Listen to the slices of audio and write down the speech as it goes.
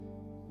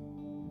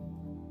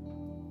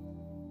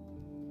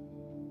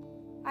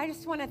I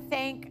just want to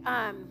thank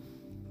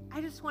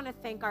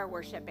our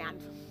worship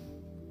band.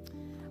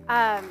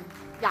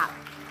 Yeah.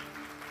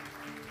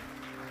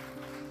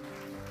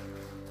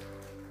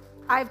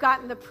 I've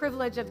gotten the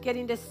privilege of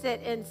getting to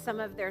sit in some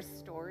of their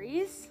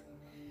stories,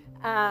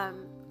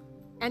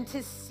 and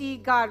to see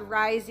God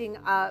rising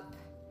up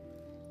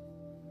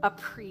a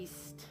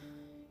priest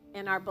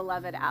in our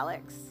beloved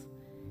Alex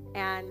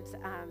and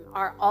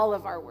all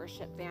of our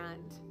worship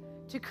band,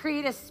 to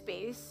create a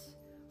space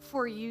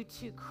for you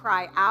to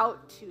cry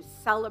out, to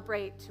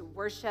celebrate, to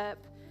worship.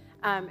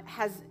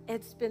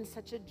 It's been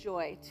such a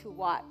joy to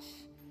watch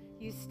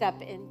you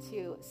step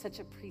into such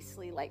a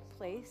priestly-like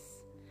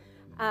place.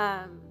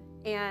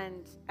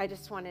 And I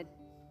just wanted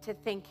to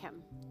thank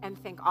him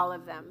and thank all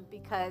of them,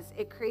 because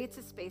it creates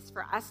a space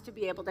for us to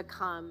be able to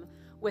come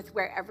with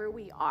wherever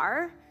we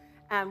are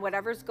and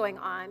whatever's going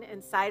on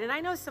inside. And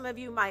I know some of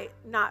you might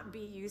not be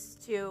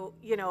used to,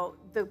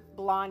 the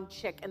blonde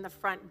chick in the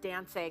front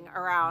dancing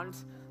around.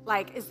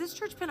 Like, is this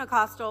church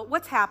Pentecostal?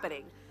 What's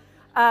happening?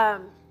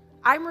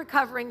 I'm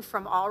recovering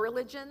from all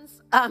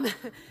religions.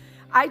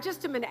 I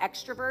just am an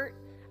extrovert.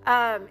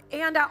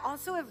 And I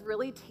also have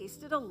really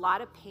tasted a lot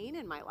of pain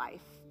in my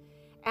life.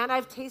 And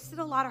I've tasted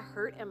a lot of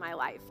hurt in my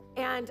life.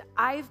 And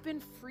I've been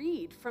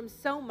freed from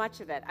so much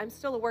of it. I'm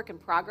still a work in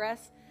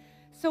progress.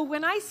 So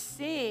when I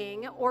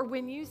sing, or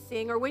when you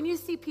sing, or when you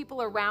see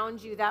people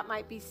around you that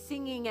might be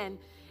singing and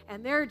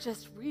they're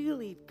just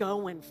really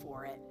going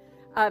for it,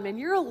 and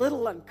you're a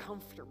little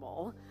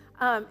uncomfortable,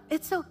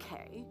 it's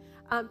okay.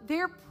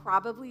 They're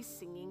probably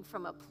singing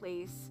from a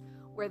place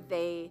where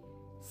they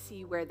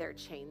see where their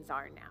chains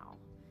are now.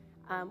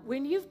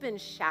 When you've been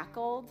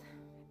shackled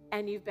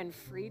and you've been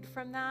freed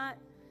from that,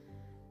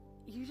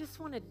 you just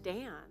want to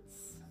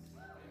dance.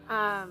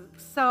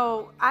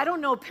 So I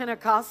don't know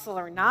Pentecostal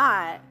or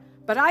not,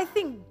 but I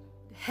think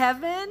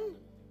heaven,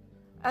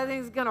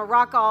 is going to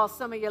rock all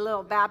some of your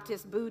little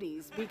Baptist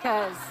booties,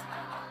 because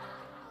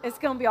it's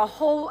going to be a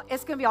whole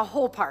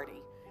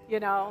party,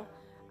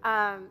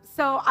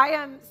 So I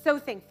am so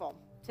thankful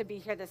to be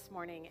here this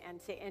morning and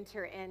to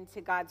enter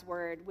into God's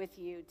word with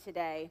you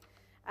today.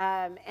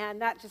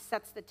 And that just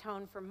sets the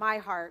tone for my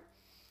heart.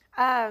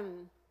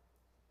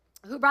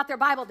 Who brought their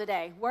Bible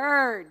today?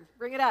 Word.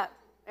 Bring it up.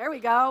 There we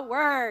go.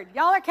 Word.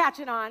 Y'all are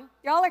catching on.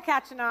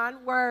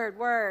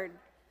 Word.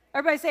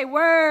 Everybody say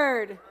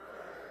word.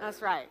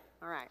 That's right.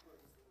 All right.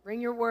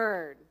 Bring your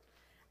word.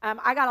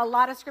 I got a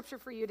lot of scripture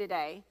for you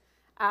today,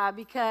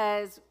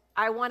 because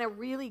I want to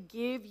really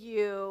give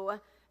you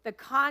the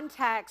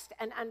context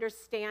and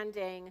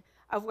understanding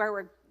of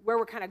where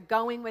we're kind of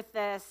going with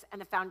this,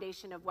 and the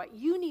foundation of what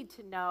you need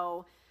to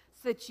know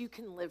so that you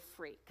can live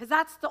free. Because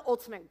that's the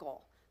ultimate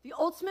goal. The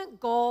ultimate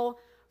goal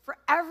for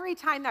every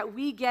time that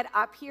we get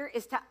up here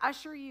is to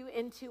usher you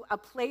into a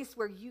place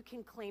where you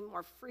can claim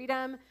more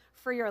freedom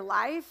for your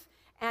life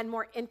and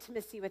more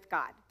intimacy with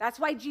God. That's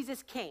why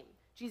Jesus came.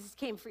 Jesus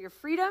came for your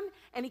freedom,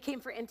 and he came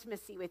for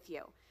intimacy with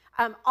you.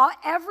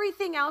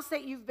 Everything else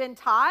that you've been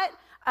taught,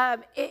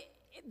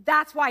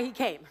 that's why he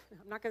came.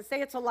 I'm not going to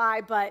say it's a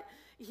lie, but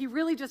he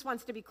really just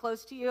wants to be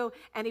close to you,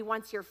 and he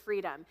wants your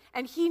freedom.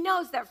 And he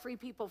knows that free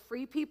people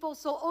free people.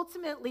 So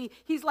ultimately,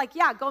 he's like,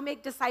 yeah, go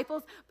make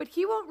disciples. But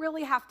he won't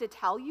really have to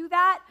tell you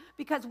that,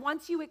 because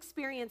once you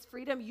experience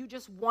freedom, you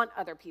just want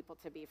other people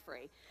to be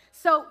free.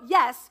 So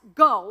yes,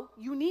 go.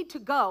 You need to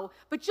go,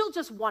 but you'll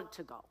just want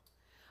to go.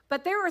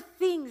 But there are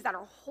things that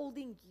are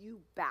holding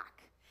you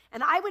back.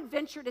 And I would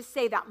venture to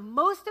say that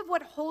most of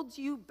what holds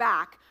you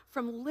back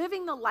from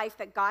living the life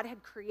that God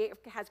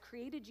has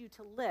created you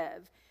to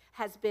live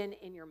has been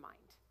in your mind.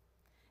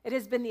 It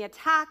has been the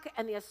attack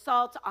and the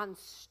assault on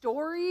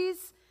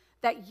stories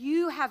that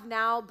you have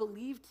now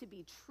believed to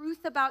be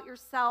truth about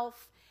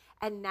yourself,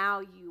 and now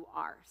you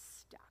are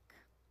stuck.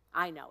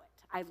 I know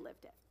it. I've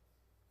lived it.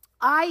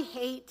 I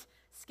hate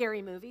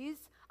scary movies.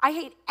 I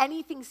hate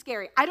anything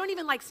scary. I don't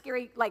even like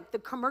scary, like the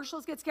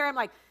commercials get scary. I'm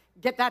like,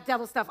 get that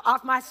devil stuff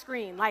off my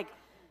screen. Like,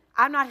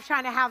 I'm not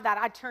trying to have that.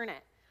 I turn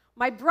it.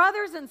 My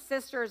brothers and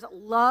sisters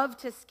love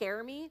to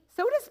scare me.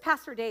 So does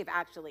Pastor Dave,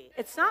 actually.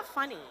 It's not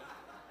funny.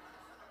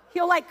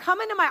 He'll like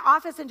come into my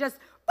office and just,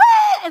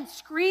 and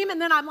scream.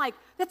 And then I'm like,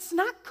 that's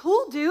not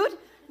cool, dude.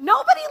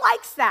 Nobody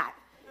likes that.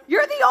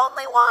 You're the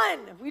only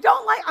one. We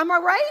don't like, am I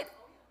right?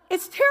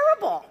 It's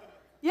terrible.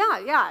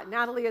 Yeah.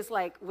 Natalie is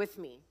like with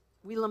me.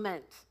 We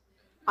lament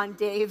on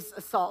Dave's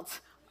assault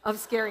of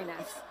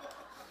scariness.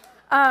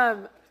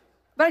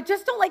 But I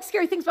just don't like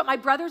scary things. But my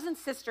brothers and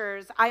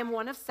sisters, I am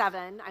one of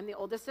 7. I'm the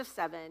oldest of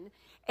 7.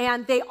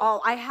 And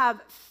I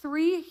have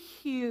 3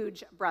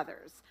 huge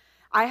brothers.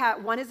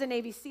 One is a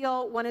Navy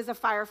SEAL, one is a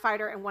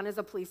firefighter, and one is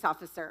a police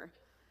officer.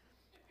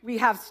 We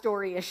have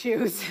story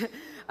issues.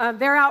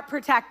 They're out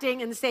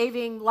protecting and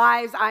saving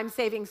lives. I'm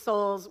saving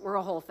souls. We're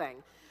a whole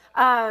thing.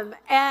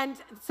 And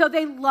so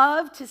they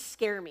love to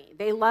scare me.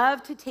 They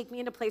love to take me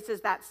into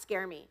places that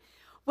scare me.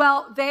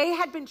 Well, they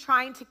had been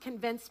trying to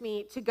convince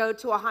me to go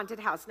to a haunted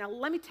house. Now,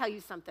 let me tell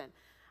you something.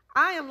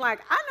 I am like,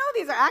 I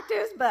know these are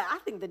actors, but I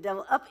think the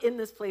devil up in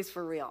this place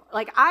for real.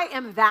 Like, I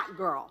am that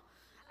girl.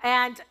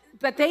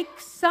 But they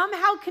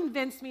somehow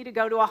convinced me to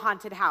go to a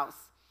haunted house.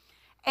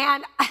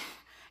 And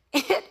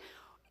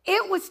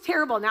it was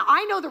terrible. Now,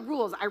 I know the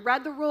rules. I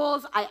read the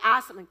rules. I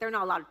asked them, like, they're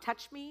not allowed to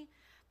touch me.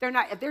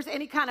 If there's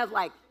any kind of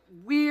like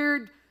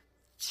weird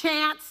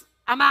chance,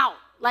 I'm out.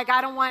 Like,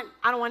 I don't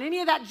want any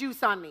of that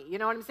juice on me. You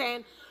know what I'm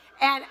saying?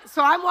 And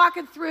so I'm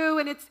walking through,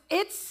 and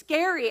it's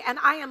scary. And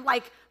I am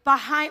like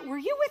behind. Were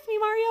you with me,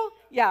 Mario?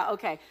 Yeah,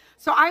 okay.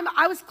 So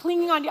I was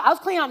clinging on you. I was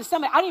clinging on to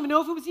somebody. I didn't even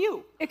know if it was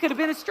you. It could have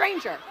been a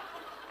stranger.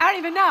 I don't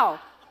even know.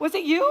 Was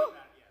it you?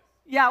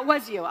 Yeah, it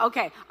was you.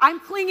 Okay. I'm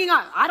clinging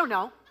on. I don't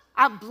know.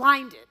 I'm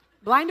blinded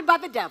by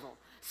the devil.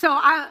 So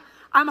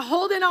I'm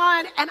holding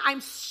on, and I'm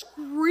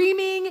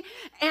screaming,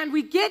 and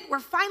we're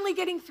finally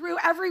getting through.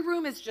 Every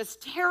room is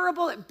just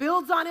terrible. It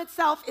builds on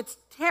itself. It's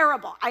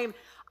terrible.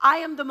 I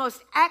am the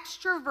most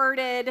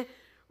extroverted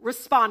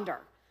responder.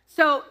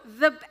 So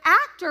the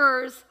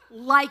actors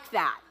like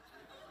that.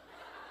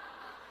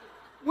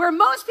 Where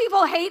most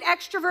people hate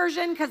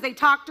extroversion because they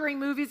talk during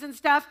movies and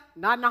stuff,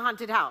 not in a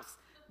haunted house.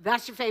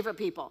 That's your favorite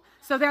people.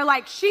 So they're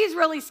like, she's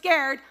really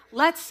scared.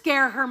 Let's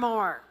scare her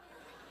more.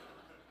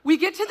 We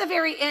get to the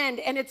very end,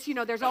 and it's,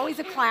 there's always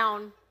a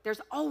clown.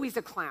 There's always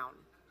a clown.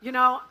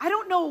 I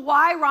don't know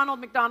why Ronald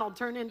McDonald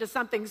turned into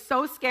something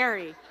so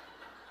scary,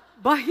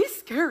 but he's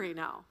scary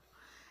now.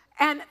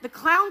 And the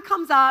clown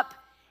comes up,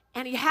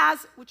 and he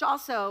has, which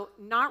also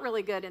not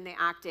really good in the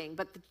acting,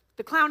 but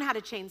the clown had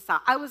a chainsaw.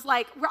 I was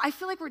like, I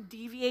feel like we're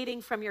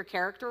deviating from your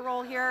character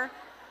role here,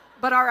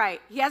 but all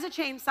right. He has a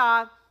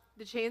chainsaw.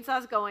 The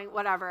chainsaw's going,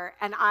 whatever,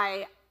 and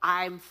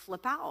I'm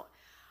flip out.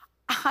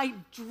 I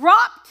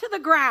drop to the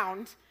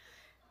ground,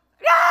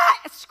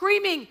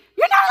 screaming,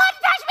 "You're not allowed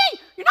to touch me!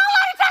 You're not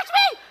allowed to touch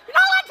me! You're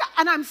not allowed to..."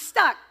 And I'm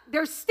stuck.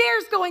 There's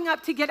stairs going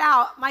up to get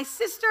out. My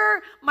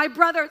sister, my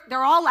brother,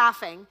 they're all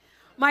laughing.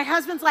 My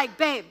husband's like,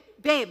 babe,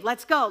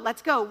 let's go.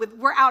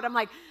 We're out. I'm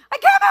like, I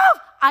can't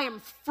move. I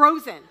am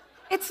frozen.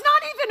 It's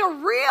not even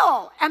a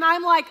reel. And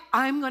I'm like,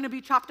 I'm going to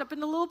be chopped up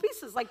into little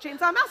pieces like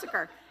Chainsaw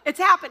Massacre. It's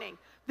happening.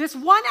 This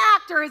one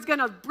actor is going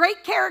to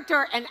break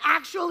character and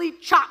actually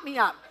chop me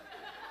up.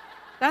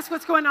 That's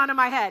what's going on in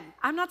my head.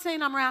 I'm not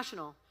saying I'm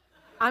rational.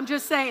 I'm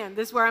just saying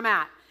this is where I'm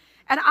at.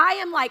 And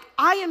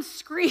I am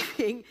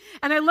screaming.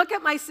 And I look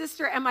at my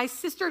sister, and my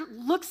sister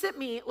looks at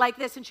me like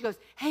this, and she goes,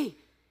 "Hey,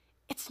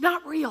 it's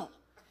not real."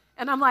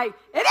 And I'm like,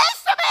 "It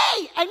is to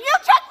me, and you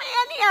took me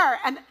in here."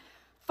 And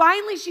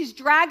finally, she's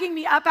dragging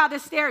me up out of the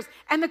stairs,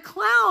 and the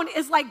clown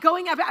is like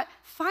going up.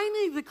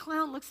 Finally, the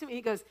clown looks at me, and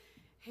he goes,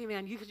 "Hey,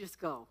 man, you could just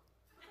go."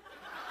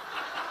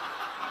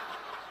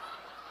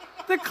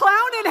 The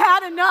clown had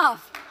had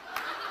enough.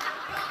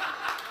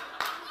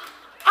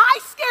 I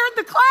scared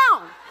the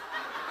clown.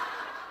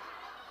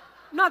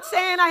 I'm not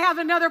saying I have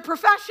another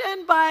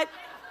profession, but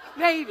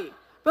maybe.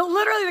 But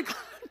literally, the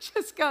clown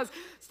just goes,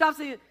 stops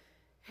saying,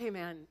 "Hey,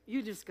 man,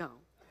 you just go."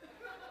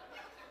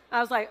 I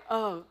was like,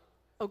 oh,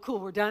 cool,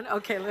 we're done?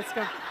 Okay, let's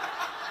go.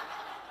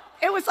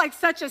 It was like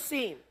such a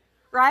scene,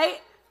 right?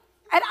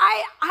 And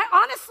I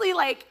honestly,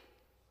 like,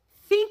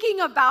 thinking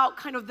about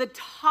kind of the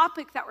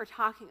topic that we're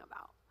talking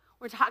about.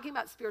 We're talking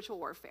about spiritual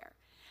warfare.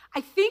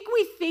 I think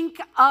we think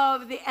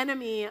of the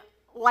enemy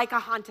like a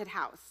haunted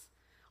house.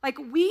 Like,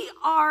 we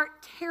are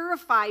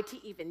terrified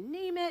to even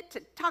name it, to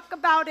talk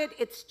about it.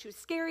 It's too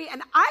scary.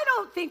 And I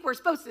don't think we're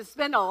supposed to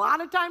spend a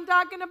lot of time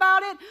talking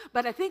about it,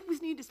 but I think we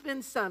need to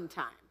spend some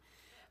time.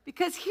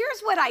 Because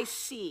here's what I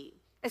see,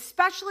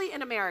 especially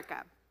in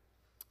America.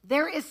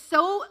 There is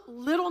so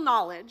little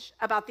knowledge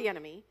about the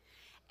enemy,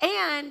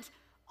 and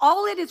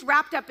all it is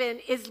wrapped up in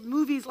is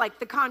movies like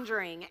The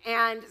Conjuring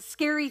and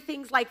scary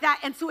things like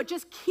that. And so it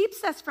just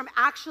keeps us from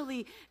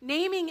actually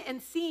naming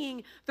and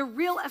seeing the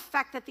real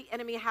effect that the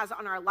enemy has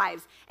on our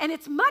lives. And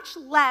it's much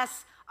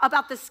less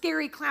about the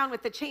scary clown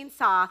with the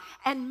chainsaw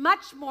and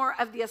much more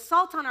of the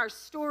assault on our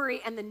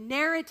story and the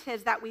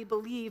narratives that we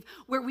believe,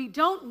 where we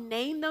don't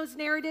name those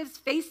narratives,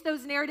 face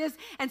those narratives.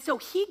 And so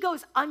he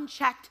goes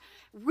unchecked,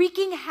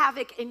 wreaking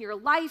havoc in your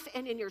life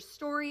and in your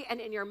story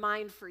and in your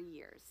mind for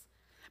years.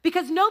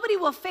 Because nobody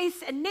will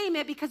face and name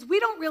it, because we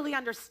don't really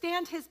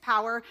understand his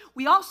power.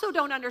 We also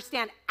don't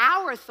understand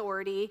our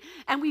authority,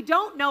 and we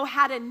don't know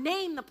how to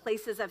name the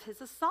places of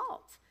his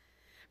assault.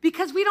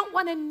 Because we don't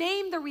want to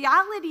name the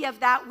reality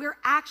of that, we're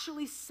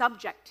actually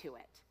subject to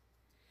it.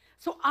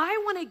 So I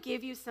want to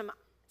give you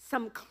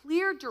some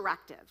clear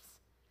directives.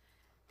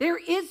 There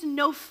is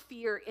no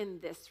fear in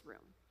this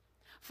room.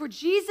 For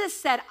Jesus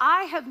said,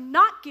 "I have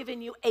not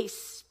given you a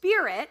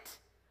spirit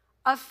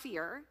of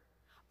fear,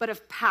 but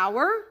of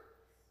power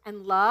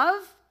and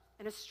love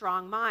and a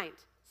strong mind."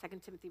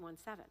 2 Timothy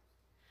 1:7.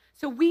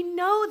 So we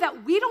know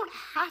that we don't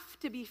have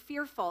to be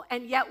fearful.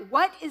 And yet,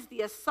 what is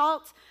the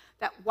assault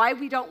why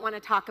we don't want to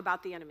talk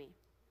about the enemy?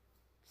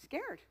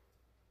 Scared.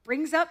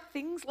 Brings up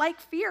things like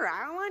fear.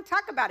 I don't want to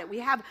talk about it. We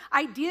have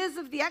ideas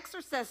of The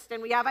Exorcist,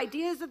 and we have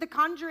ideas of The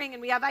Conjuring,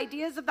 and we have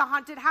ideas of the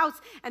haunted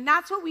house. And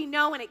that's what we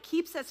know, and it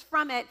keeps us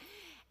from it.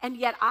 And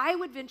yet, I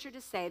would venture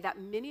to say that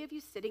many of you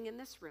sitting in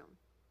this room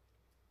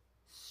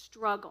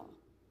struggle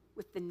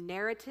with the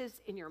narratives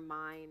in your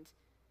mind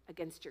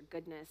against your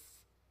goodness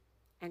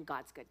and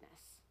God's goodness.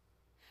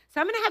 So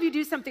I'm going to have you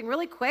do something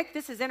really quick.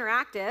 This is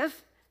interactive.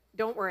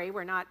 Don't worry,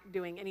 we're not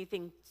doing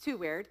anything too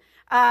weird.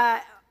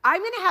 I'm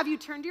going to have you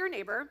turn to your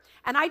neighbor,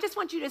 and I just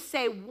want you to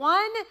say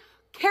one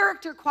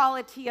character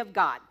quality of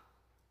God.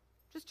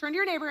 Just turn to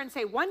your neighbor and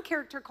say one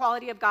character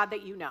quality of God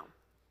that you know.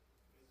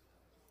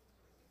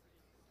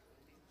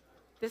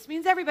 This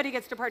means everybody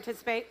gets to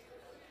participate.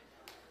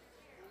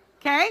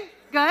 Okay,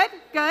 good,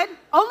 good.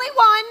 Only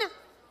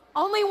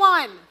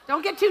one.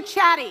 Don't get too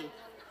chatty.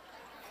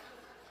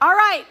 All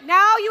right,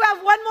 now you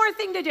have one more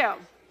thing to do.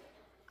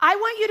 I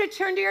want you to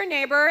turn to your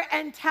neighbor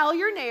and tell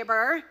your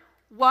neighbor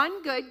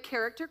one good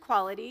character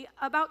quality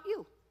about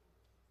you.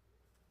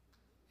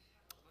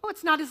 Oh,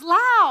 it's not as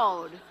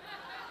loud.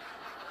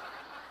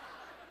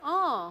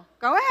 Oh,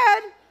 go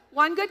ahead.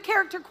 One good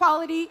character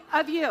quality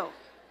of you.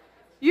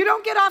 You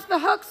don't get off the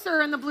hook,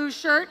 sir, in the blue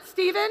shirt.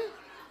 Stephen,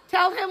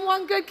 tell him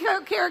one good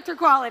character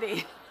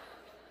quality.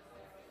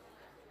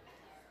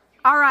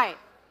 All right.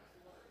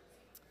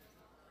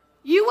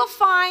 You will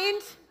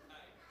find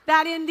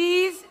that in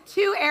these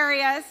two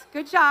areas,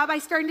 good job. I'm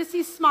starting to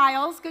see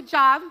smiles. Good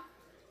job.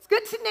 It's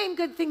good to name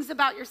good things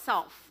about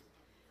yourself.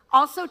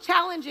 Also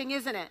challenging,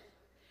 isn't it?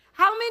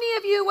 How many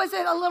of you was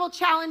it a little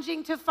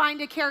challenging to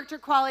find a character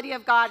quality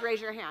of God?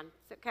 Raise your hand.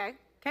 Okay?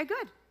 Okay,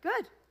 good,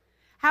 good.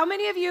 How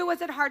many of you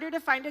was it harder to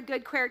find a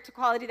good character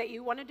quality that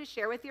you wanted to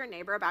share with your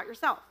neighbor about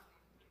yourself?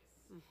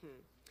 Mm-hmm.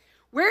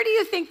 Where do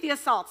you think the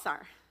assaults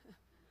are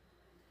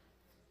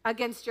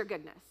against your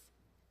goodness?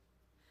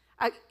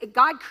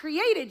 God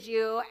created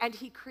you, and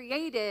he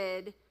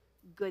created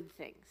good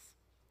things.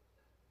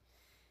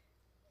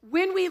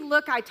 When we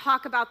look, I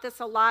talk about this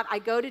a lot. I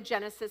go to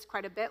Genesis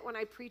quite a bit when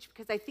I preach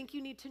because I think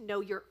you need to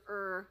know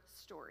your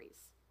stories.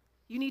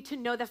 You need to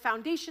know the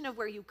foundation of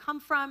where you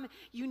come from.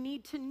 You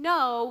need to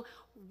know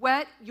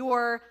what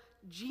your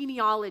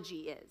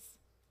genealogy is.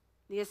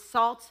 The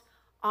assault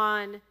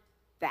on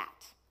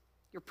that,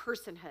 your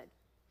personhood.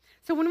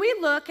 So when we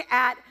look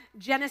at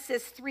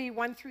Genesis 3,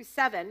 1 through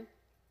 7,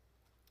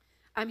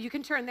 you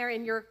can turn there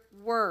in your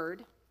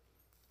word.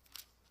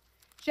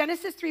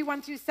 Genesis 3,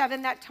 1 through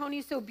 7 that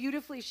Tony so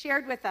beautifully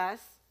shared with us.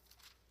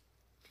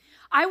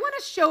 I want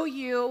to show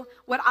you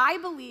what I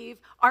believe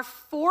are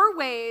 4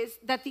 ways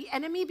that the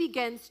enemy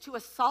begins to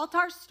assault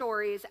our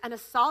stories and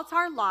assault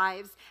our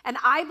lives, and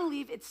I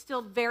believe it's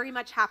still very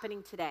much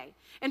happening today.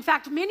 In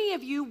fact, many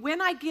of you,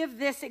 when I give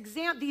this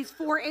these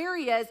 4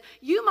 areas,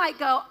 you might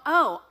go,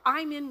 oh,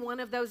 I'm in one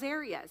of those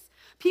areas.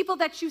 People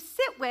that you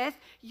sit with,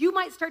 you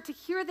might start to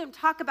hear them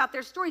talk about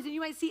their stories, and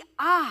you might see,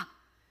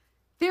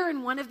 they're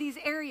in one of these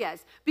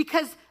areas.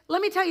 Because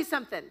let me tell you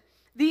something.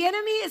 The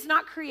enemy is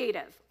not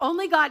creative.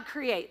 Only God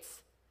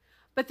creates.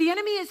 But the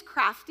enemy is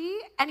crafty,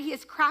 and he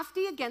is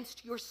crafty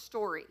against your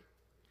story.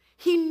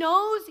 He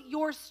knows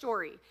your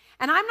story.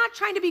 And I'm not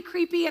trying to be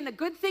creepy, and the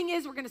good thing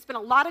is we're going to spend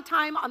a lot of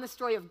time on the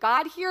story of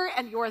God here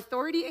and your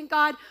authority in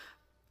God.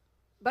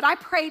 But I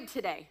prayed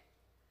today.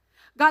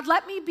 God,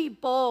 let me be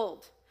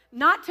bold.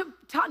 Not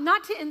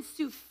to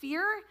ensue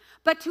fear,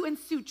 but to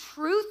ensue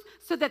truth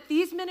so that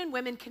these men and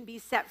women can be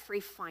set free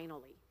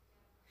finally.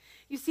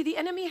 You see, the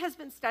enemy has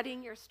been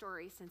studying your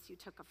story since you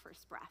took a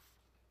first breath.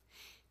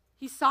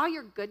 He saw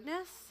your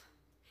goodness.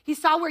 He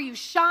saw where you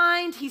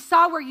shined. He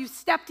saw where you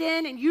stepped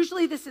in. And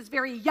usually this is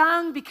very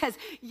young because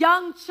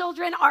young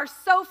children are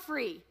so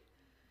free.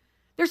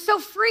 They're so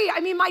free. I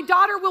mean, my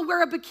daughter will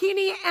wear a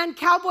bikini and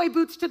cowboy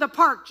boots to the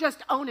park,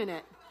 just owning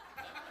it.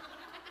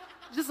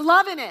 Just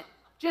loving it.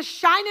 Just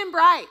shining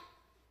bright.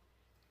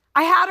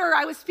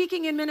 I was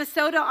speaking in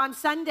Minnesota on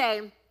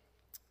Sunday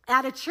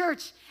at a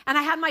church, and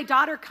I had my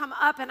daughter come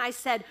up, and I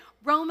said,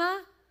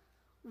 Roma,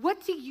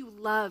 what do you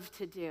love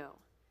to do?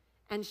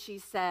 And she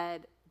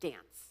said,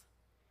 dance.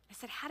 I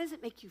said, how does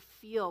it make you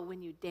feel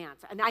when you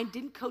dance? And I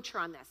didn't coach her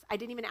on this. I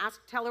didn't even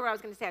tell her what I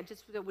was going to say. I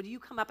just said, would you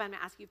come up? I'm going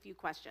to ask you a few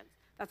questions.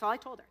 That's all I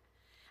told her.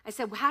 I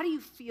said, well, how do you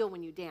feel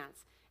when you dance?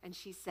 And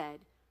she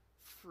said,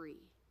 free.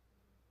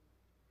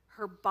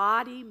 Her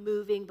body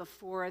moving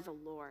before the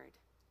Lord,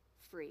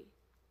 free.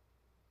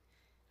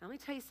 Now, let me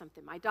tell you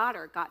something. My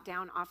daughter got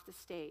down off the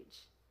stage,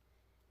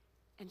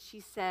 and she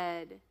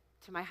said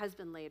to my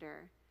husband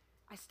later,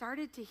 I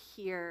started to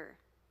hear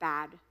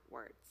bad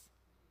words.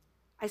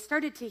 I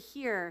started to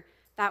hear,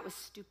 that was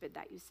stupid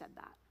that you said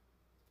that.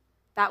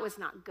 That was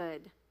not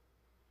good.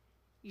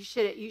 You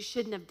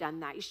shouldn't have done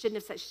that. You shouldn't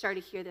have said, she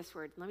started to hear this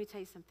word. Let me tell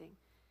you something.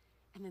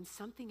 And then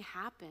something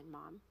happened,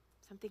 Mom.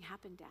 Something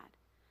happened, Dad.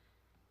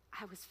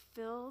 I was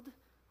filled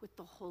with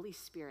the Holy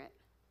Spirit.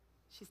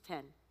 She's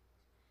 10.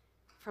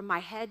 From my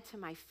head to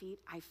my feet,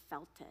 I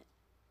felt it.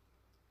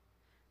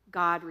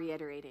 God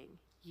reiterating,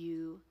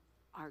 you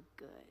are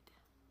good.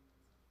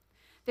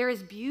 There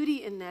is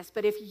beauty in this,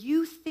 but if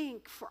you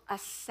think for a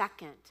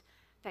second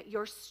that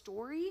your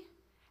story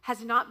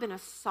has not been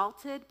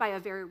assaulted by a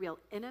very real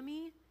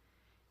enemy,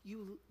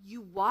 you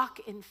walk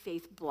in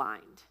faith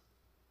blind.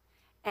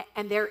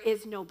 And there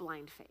is no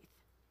blind faith.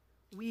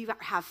 We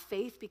have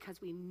faith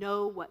because we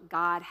know what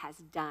God has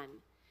done,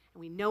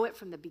 and we know it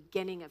from the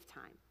beginning of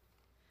time.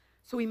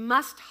 So we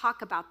must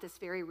talk about this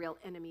very real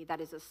enemy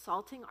that is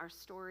assaulting our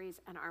stories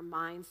and our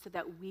minds so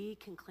that we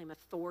can claim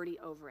authority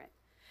over it.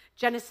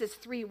 Genesis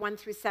 3,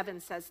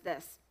 1-7 says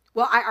this.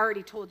 Well, I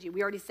already told you.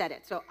 We already said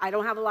it. So I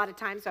don't have a lot of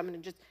time, so I'm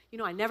going to just,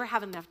 I never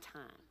have enough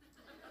time.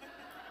 You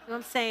know what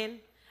I'm saying?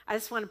 I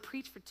just want to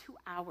preach for 2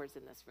 hours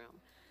in this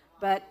room.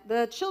 But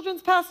the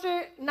children's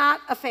pastor,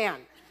 not a fan.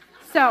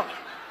 So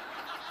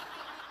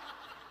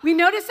we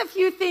notice a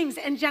few things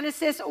in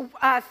Genesis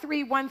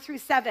 3,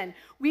 1-7.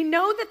 We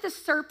know that the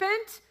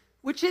serpent,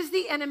 which is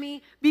the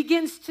enemy,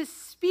 begins to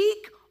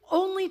speak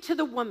only to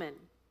the woman.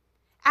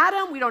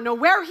 Adam, we don't know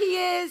where he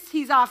is.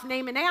 He's off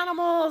naming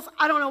animals.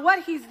 I don't know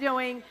what he's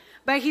doing,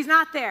 but he's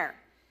not there.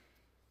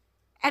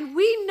 And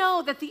we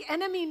know that the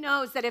enemy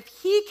knows that if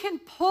he can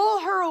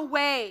pull her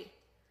away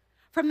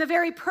from the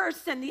very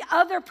person, the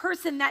other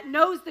person that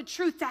knows the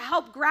truth to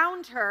help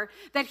ground her,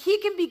 that he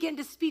can begin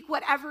to speak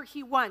whatever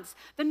he wants.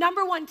 The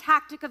number one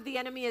tactic of the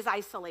enemy is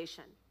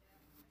isolation.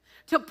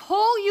 To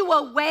pull you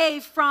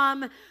away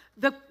from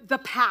the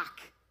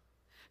pack.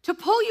 To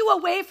pull you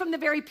away from the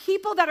very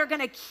people that are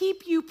going to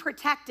keep you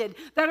protected,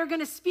 that are going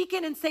to speak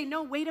in and say,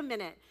 no, wait a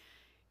minute.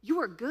 You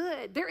are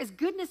good. There is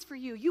goodness for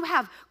you. You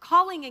have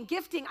calling and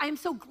gifting. I am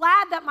so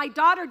glad that my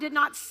daughter did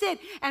not sit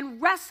and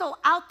wrestle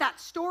out that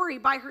story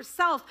by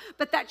herself,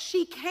 but that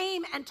she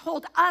came and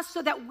told us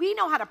so that we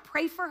know how to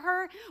pray for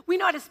her. We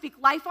know how to speak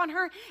life on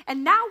her.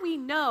 And now we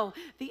know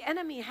the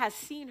enemy has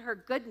seen her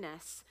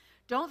goodness.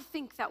 Don't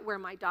think that where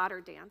my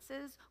daughter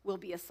dances will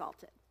be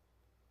assaulted,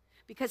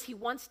 because he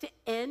wants to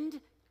end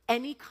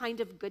any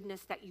kind of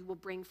goodness that you will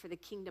bring for the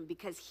kingdom,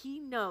 because he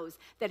knows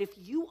that if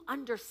you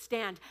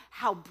understand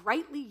how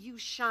brightly you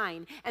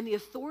shine and the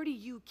authority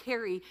you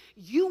carry,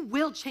 you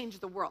will change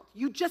the world.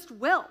 You just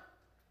will.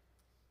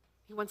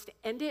 He wants to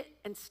end it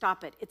and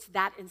stop it. It's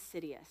that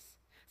insidious.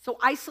 So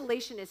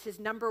isolation is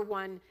the number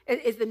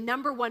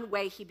one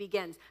way he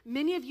begins.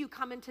 Many of you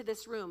come into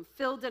this room,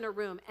 filled in a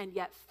room, and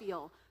yet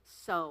feel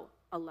so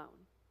alone.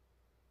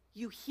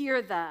 You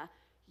hear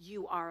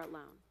you are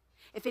alone.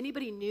 If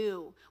anybody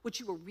knew what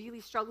you were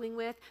really struggling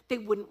with, they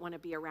wouldn't want to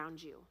be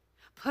around you.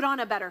 Put on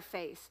a better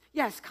face.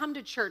 Yes, come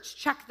to church,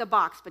 check the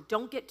box, but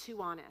don't get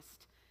too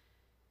honest.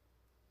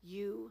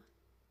 You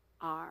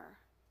are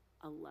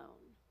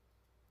alone.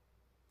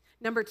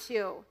 Number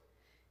 2,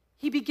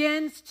 he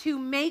begins to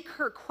make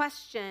her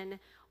question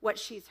what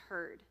she's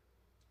heard.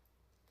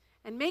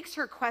 And makes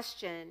her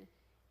question,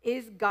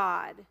 is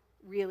God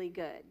really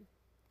good?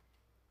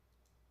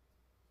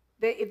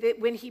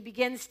 When he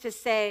begins to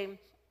say,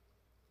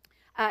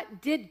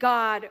 did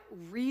God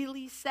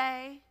really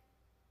say?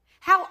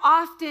 How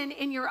often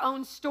in your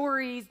own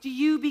stories do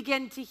you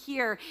begin to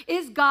hear,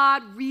 is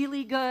God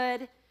really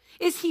good?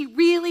 Is he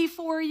really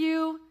for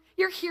you?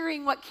 You're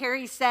hearing what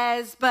Karrie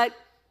says, but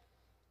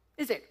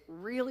is it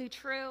really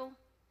true?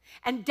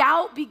 And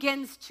doubt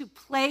begins to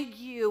plague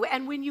you.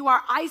 And when you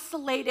are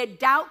isolated,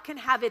 doubt can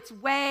have its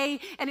way.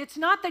 And it's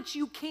not that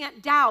you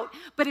can't doubt,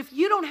 but if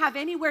you don't have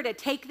anywhere to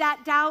take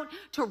that doubt,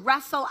 to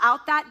wrestle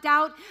out that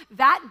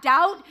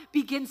doubt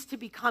begins to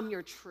become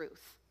your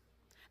truth.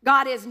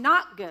 God is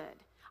not good.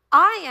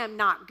 I am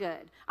not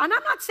good. And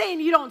I'm not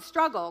saying you don't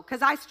struggle,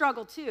 because I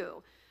struggle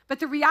too. But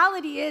the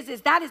reality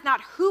is that is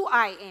not who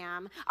I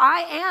am.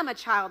 I am a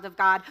child of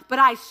God, but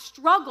I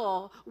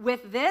struggle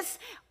with this.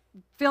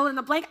 Fill in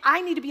the blank.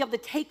 I need to be able to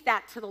take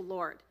that to the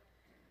Lord.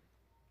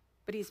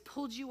 But he's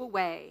pulled you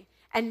away,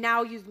 and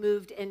now you've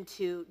moved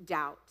into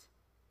doubt.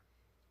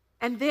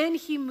 And then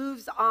he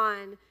moves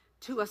on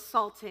to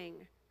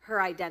assaulting her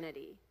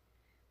identity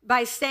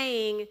by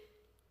saying,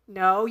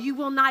 no, you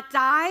will not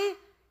die.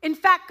 In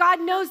fact, God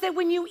knows that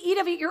when you eat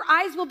of it, your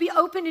eyes will be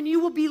opened and you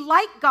will be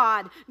like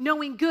God,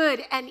 knowing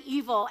good and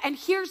evil. And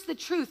here's the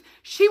truth.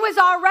 She was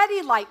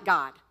already like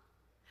God.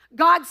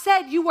 God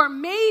said, you are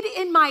made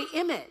in my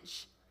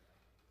image.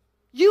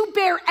 You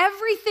bear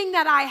everything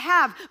that I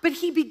have. But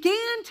he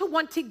began to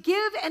want to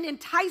give and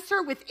entice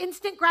her with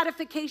instant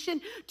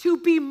gratification to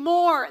be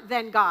more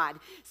than God.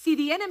 See,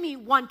 the enemy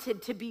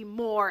wanted to be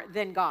more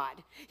than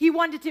God. He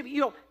wanted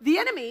to, the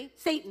enemy,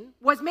 Satan,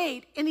 was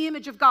made in the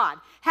image of God,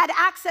 had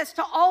access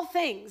to all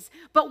things,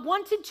 but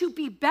wanted to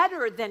be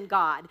better than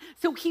God.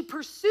 So he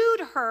pursued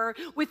her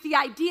with the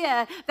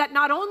idea that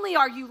not only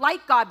are you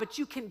like God, but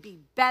you can be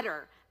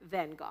better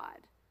than God,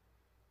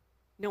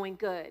 knowing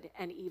good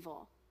and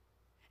evil.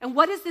 And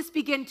what does this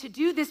begin to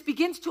do? This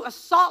begins to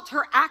assault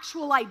her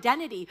actual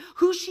identity,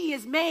 who she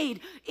is made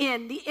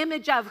in, the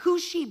image of, who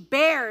she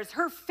bears,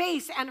 her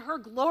face and her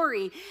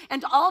glory.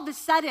 And all of a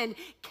sudden,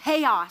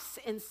 chaos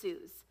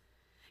ensues.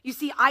 You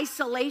see,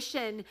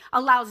 isolation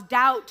allows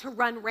doubt to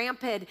run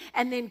rampant,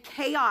 and then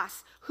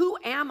chaos. Who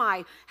am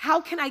I?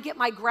 How can I get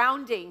my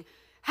grounding?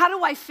 How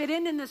do I fit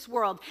in this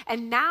world?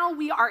 And now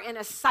we are in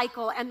a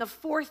cycle. And the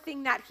fourth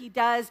thing that he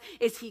does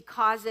is he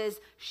causes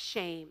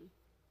shame.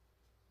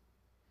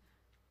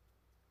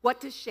 What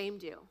does shame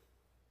do?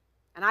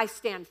 And I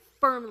stand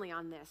firmly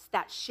on this,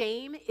 that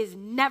shame is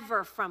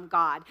never from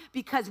God,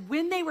 because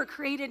when they were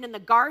created in the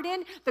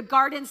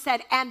garden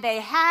said, and they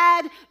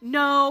had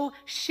no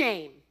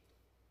shame.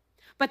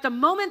 But the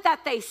moment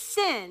that they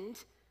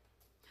sinned,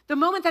 the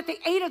moment that they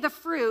ate of the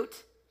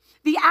fruit,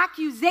 the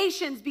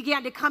accusations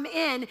began to come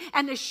in,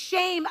 and the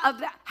shame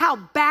of how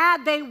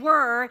bad they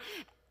were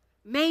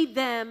made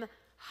them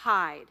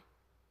hide.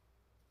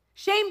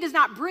 Shame does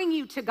not bring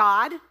you to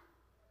God.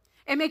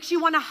 It makes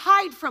you want to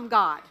hide from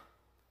God.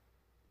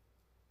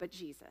 But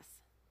Jesus.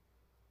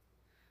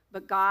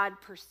 But God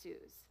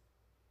pursues.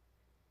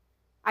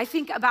 I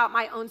think about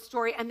my own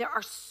story, and there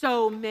are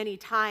so many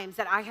times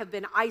that I have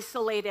been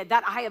isolated,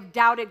 that I have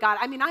doubted God.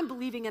 I mean, I'm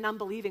believing and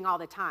unbelieving all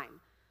the time.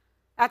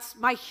 That's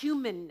my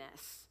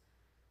humanness.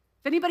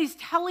 If anybody's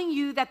telling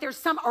you that there's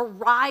some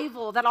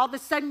arrival, that all of a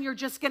sudden you're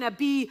just going to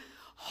be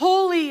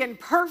holy and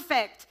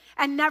perfect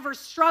and never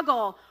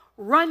struggle,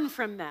 run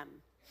from them.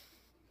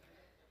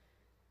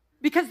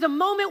 Because the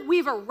moment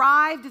we've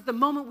arrived is the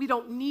moment we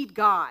don't need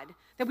God,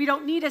 that we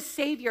don't need a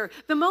Savior.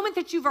 The moment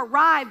that you've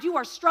arrived, you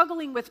are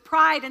struggling with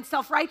pride and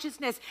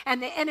self-righteousness,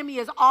 and the enemy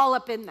is all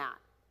up in that.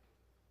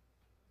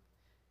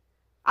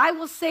 I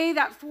will say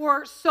that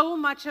for so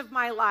much of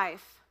my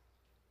life,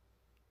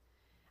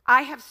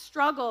 I have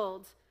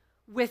struggled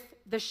with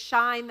the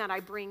shine that I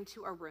bring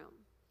to a room.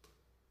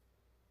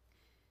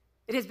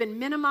 It has been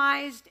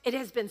minimized. It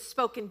has been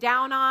spoken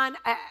down on.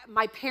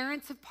 My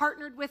parents have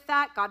partnered with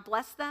that. God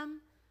bless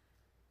them.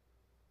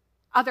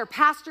 Other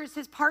pastors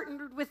has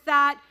partnered with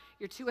that.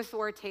 You're too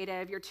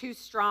authoritative. You're too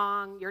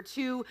strong.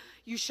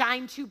 You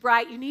shine too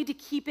bright. You need to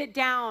keep it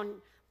down.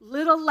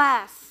 Little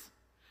less.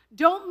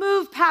 Don't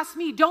move past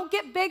me. Don't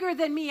get bigger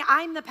than me.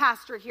 I'm the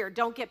pastor here.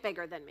 Don't get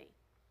bigger than me.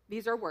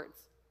 These are words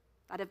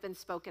that have been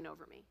spoken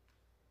over me.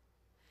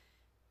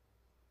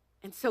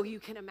 And so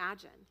you can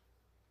imagine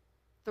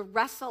the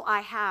wrestle I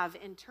have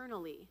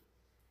internally,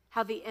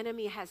 how the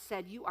enemy has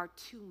said, you are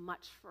too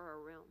much for a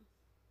room.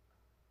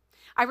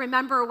 I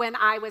remember when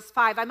I was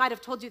 5, I might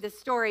have told you this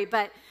story,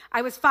 but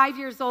I was 5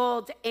 years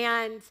old,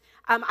 and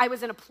I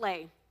was in a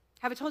play.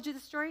 Have I told you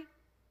this story?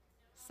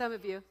 Some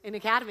of you in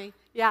Academy,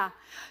 yeah.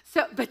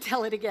 But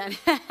tell it again.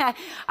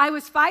 I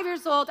was 5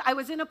 years old. I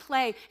was in a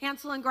play,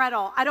 Hansel and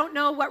Gretel. I don't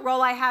know what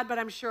role I had, but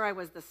I'm sure I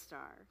was the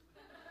star.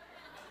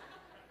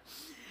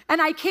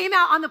 And I came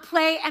out on the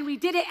play, and we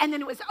did it, and then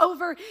it was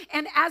over.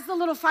 And as the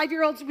little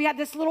 5-year-olds, we had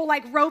this little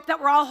rope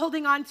that we're all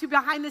holding on to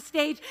behind the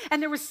stage.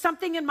 And there was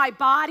something in my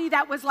body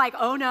that was like,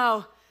 oh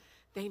no,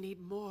 they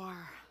need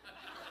more.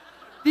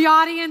 The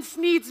audience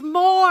needs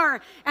more.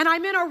 And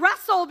I'm in a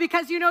wrestle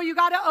because, you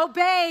got to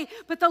obey.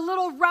 But the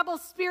little rebel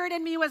spirit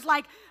in me was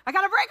like, I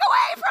got to break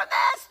away from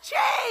this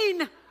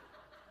chain.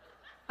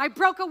 I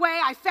broke away.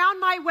 I found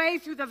my way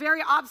through the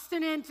very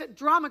obstinate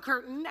drama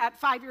curtain at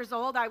 5 years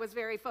old. I was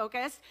very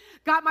focused.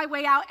 Got my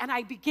way out, and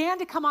I began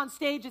to come on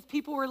stage as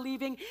people were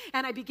leaving,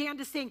 and I began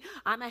to sing,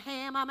 I'm a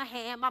ham, I'm a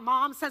ham. My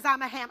mom says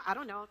I'm a ham. I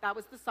don't know. That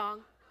was the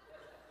song.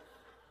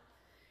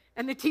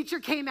 And the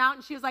teacher came out,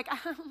 and she was like,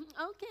 okay,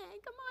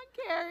 come on,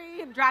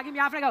 Karrie, and dragging me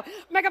off, and I go,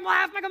 make them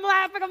laugh, make them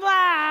laugh, make them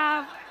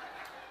laugh.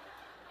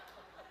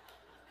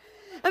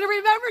 And I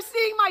remember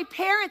seeing my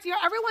parents,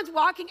 everyone's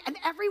walking, and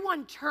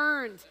everyone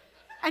turned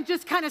and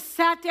just kind of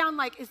sat down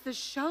like, is the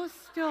show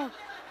still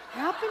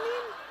happening?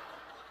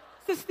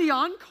 Is this the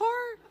encore?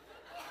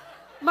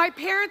 My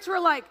parents were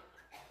like,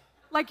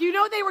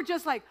 they were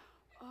just like,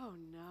 oh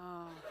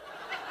no.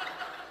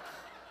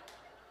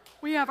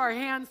 We have our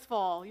hands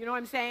full, you know what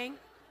I'm saying?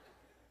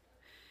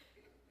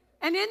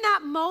 And in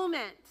that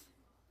moment,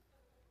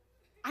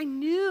 I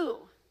knew.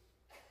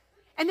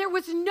 And there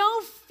was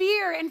no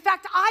fear. In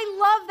fact,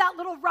 I love that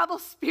little rebel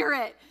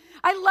spirit.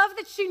 I love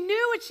that she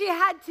knew what she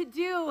had to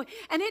do,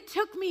 and it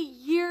took me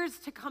years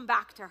to come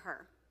back to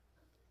her.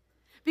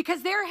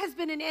 Because there has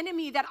been an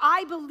enemy that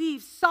I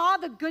believe saw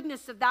the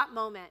goodness of that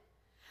moment,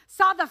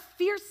 saw the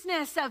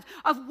fierceness of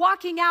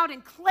walking out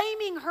and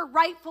claiming her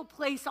rightful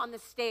place on the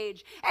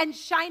stage and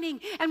shining.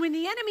 And when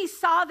the enemy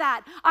saw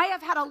that, I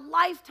have had a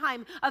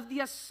lifetime of the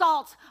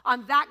assault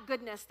on that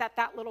goodness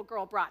that little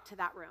girl brought to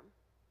that room.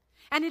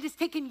 And it has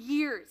taken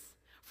years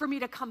for me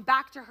to come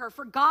back to her,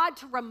 for God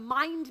to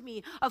remind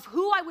me of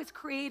who I was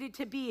created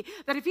to be,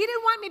 that if he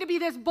didn't want me to be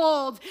this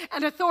bold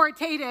and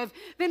authoritative,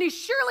 then he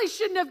surely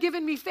shouldn't have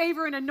given me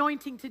favor and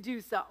anointing to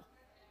do so.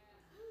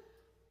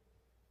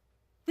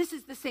 This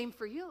is the same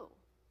for you.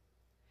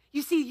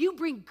 You see, you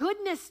bring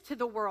goodness to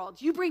the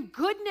world. You bring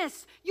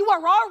goodness. You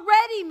are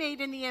already made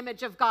in the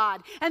image of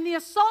God. And the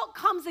assault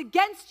comes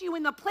against you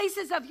in the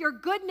places of your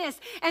goodness,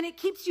 and it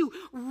keeps you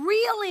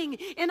reeling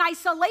in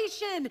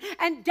isolation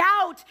and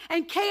doubt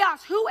and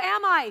chaos. Who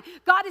am I?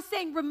 God is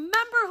saying,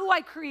 remember who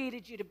I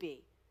created you to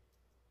be.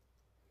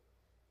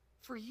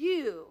 For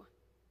you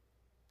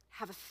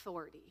have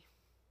authority.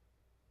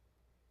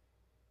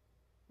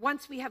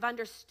 Once we have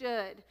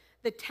understood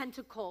the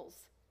tentacles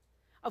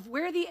of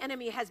where the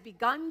enemy has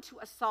begun to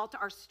assault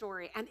our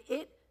story, and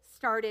it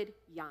started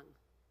young.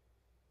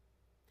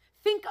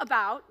 Think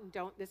about,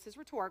 this is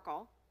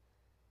rhetorical,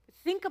 but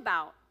think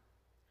about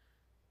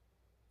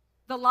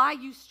the lie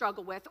you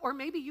struggle with, or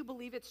maybe you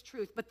believe it's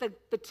truth, but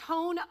the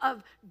tone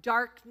of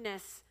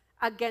darkness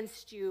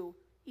against you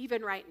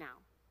even right now.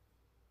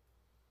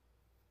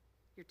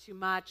 You're too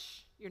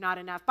much. You're not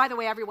enough. By the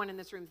way, everyone in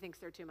this room thinks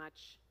they're too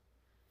much.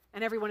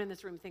 And everyone in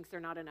this room thinks they're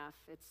not enough.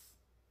 It's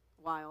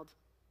wild.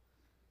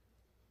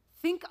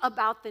 Think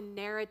about the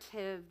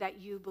narrative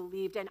that you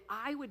believed, and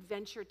I would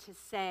venture to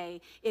say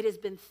it has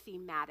been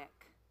thematic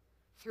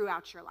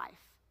throughout your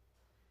life.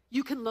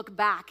 You can look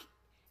back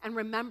and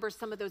remember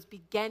some of those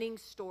beginning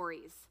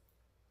stories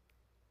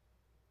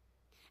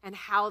and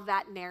how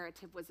that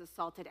narrative was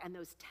assaulted and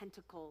those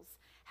tentacles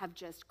have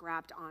just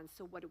grabbed on.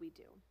 So what do we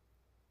do?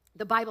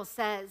 The Bible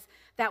says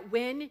that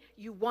when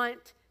you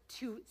want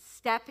to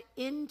step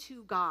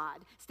into God,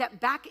 step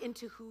back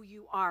into who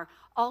you are,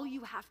 all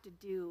you have to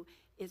do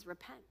is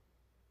repent.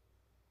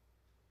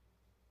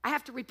 I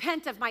have to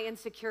repent of my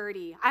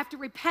insecurity. I have to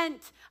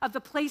repent of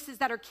the places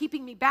that are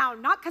keeping me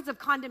bound, not because of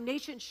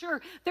condemnation. Sure,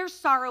 there's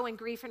sorrow and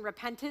grief and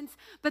repentance,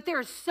 but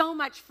there is so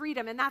much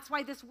freedom, and that's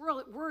why this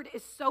word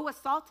is so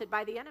assaulted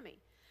by the enemy,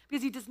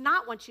 because he does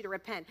not want you to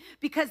repent,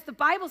 because the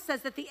Bible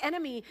says that the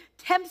enemy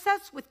tempts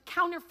us with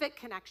counterfeit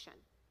connection.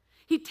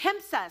 He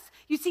tempts us.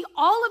 You see,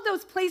 all of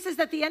those places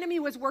that the enemy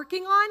was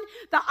working on,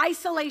 the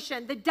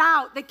isolation, the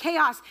doubt, the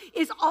chaos,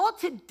 is all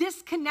to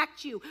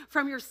disconnect you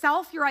from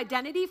yourself, your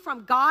identity,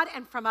 from God,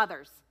 and from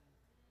others.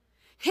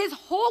 His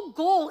whole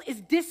goal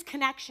is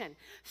disconnection.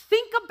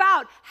 Think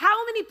about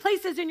how many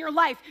places in your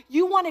life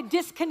you want to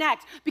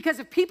disconnect, because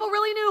if people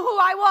really knew who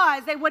I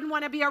was, they wouldn't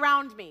want to be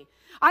around me.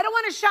 I don't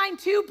want to shine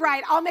too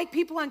bright. I'll make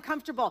people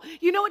uncomfortable.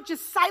 You know what?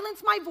 Just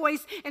silence my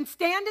voice and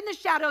stand in the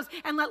shadows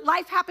and let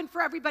life happen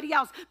for everybody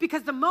else,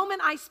 because the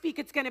moment I speak,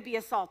 it's going to be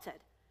assaulted.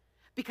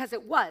 Because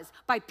it was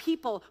by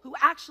people who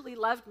actually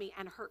loved me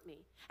and hurt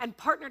me and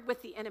partnered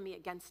with the enemy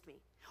against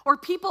me, or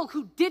people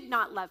who did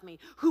not love me,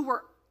 who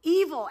were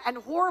evil and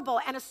horrible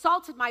and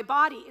assaulted my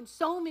body in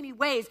so many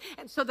ways.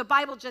 And so the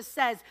Bible just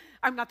says,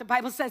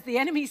 the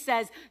enemy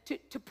says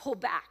to pull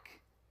back.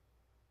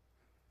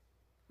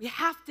 We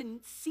have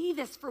to see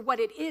this for what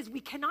it is.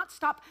 We cannot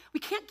stop. We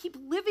can't keep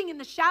living in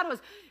the shadows.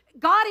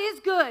 God is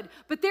good,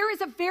 but there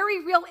is a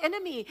very real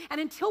enemy. And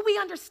until we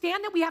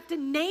understand that, we have to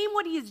name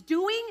what he is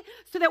doing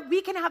so that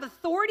we can have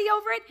authority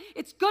over it.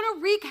 It's going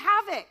to wreak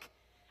havoc.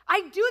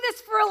 I do this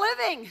for a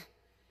living.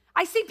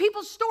 I see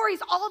people's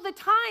stories all the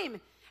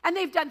time. And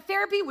they've done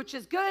therapy, which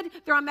is good.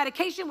 They're on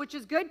medication, which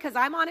is good, because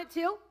I'm on it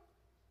too.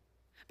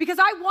 Because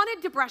I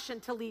wanted depression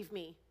to leave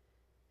me.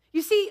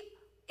 You see,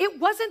 it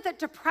wasn't that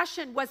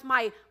depression was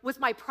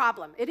my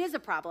problem. It is a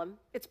problem.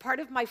 It's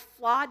part of my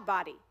flawed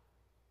body.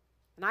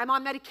 And I'm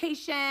on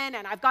medication,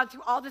 and I've gone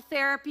through all the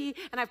therapy,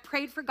 and I've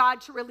prayed for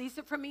God to release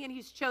it from me, and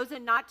he's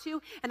chosen not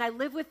to. And I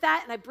live with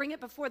that, and I bring it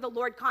before the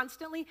Lord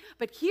constantly.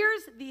 But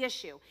here's the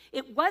issue.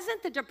 It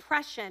wasn't the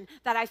depression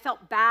that I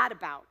felt bad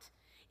about.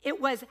 It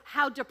was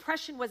how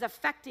depression was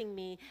affecting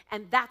me,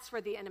 and that's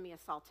where the enemy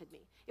assaulted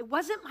me. It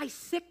wasn't my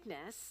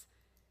sickness.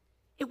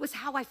 It was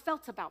how I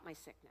felt about my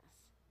sickness.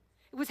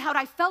 It was how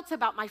I felt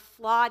about my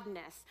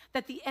flawedness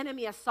that the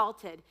enemy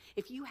assaulted.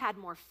 If you had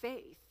more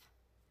faith,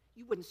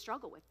 you wouldn't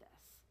struggle with this.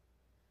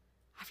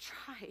 I've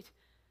tried.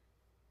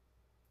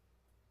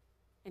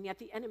 And yet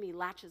the enemy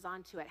latches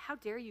onto it. How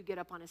dare you get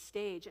up on a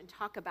stage and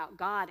talk about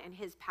God and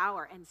his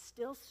power and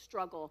still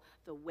struggle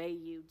the way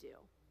you do?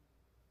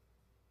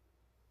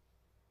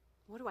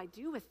 What do I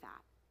do with that?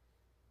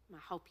 I'm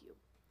going to help you.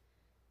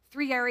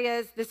 3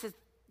 areas.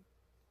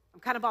 I'm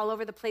kind of all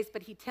over the place,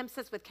 but he tempts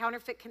us with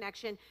counterfeit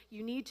connection.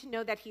 You need to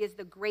know that he is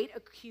the great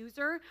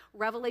accuser.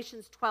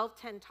 Revelations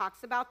 12:10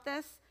 talks about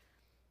this.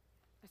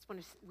 I just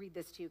want to read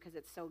this to you because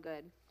it's so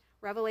good.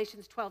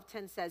 Revelations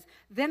 12:10 says,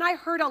 "Then I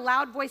heard a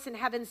loud voice in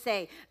heaven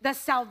say, 'The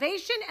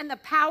salvation and the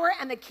power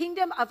and the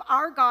kingdom of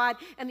our God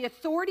and the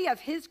authority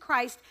of his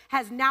Christ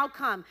has now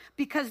come,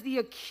 because the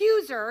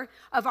accuser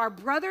of our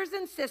brothers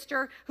and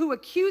sister who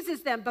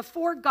accuses them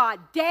before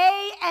God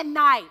day and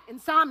night,'"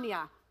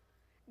 insomnia,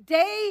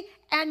 day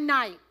and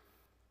night.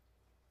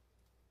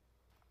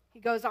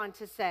 He goes on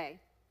to say,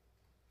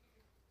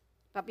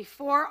 "But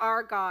before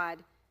our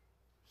God,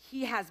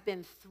 he has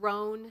been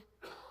thrown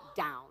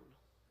down."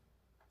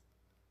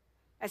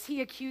 As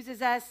he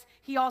accuses us,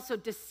 he also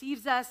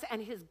deceives us,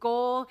 and his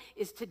goal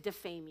is to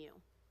defame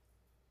you.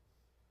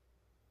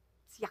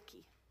 It's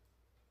yucky.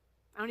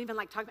 I don't even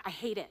like talking. I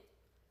hate it.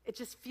 It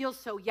just feels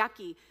so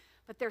yucky.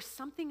 But there's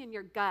something in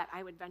your gut,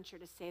 I would venture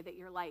to say, that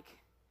you're like,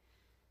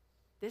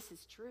 this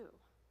is true.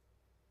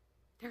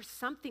 There's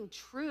something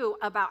true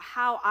about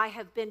how I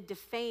have been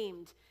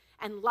defamed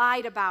and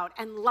lied about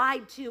and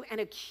lied to and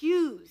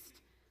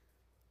accused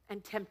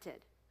and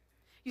tempted.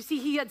 You see,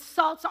 he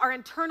assaults our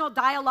internal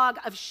dialogue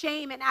of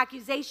shame and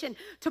accusation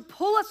to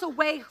pull us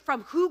away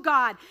from who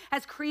God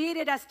has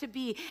created us to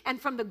be and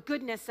from the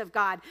goodness of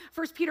God.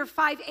 1 Peter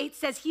 5:8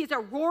 says he is a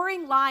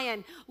roaring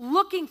lion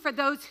looking for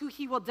those who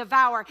he will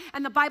devour.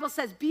 And the Bible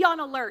says, be on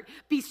alert,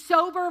 be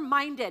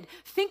sober-minded.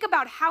 Think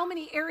about how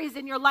many areas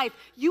in your life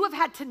you have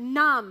had to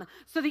numb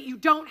so that you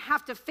don't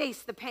have to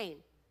face the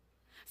pain.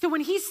 So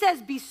when he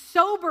says be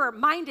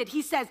sober-minded,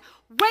 he says,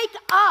 wake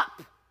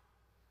up.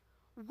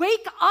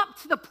 Wake up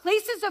to the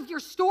places of your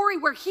story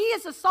where he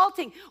is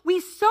assaulting.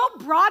 We so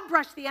broad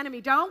brush the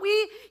enemy, don't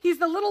we? He's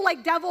the little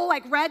like devil,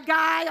 like red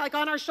guy, like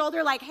on our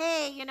shoulder, like,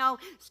 hey,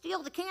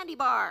 steal the candy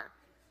bar.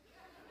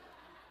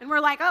 And we're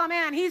like, oh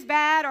man, he's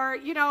bad.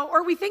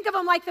 Or we think of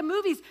him like the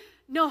movies.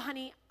 No,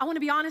 honey, I want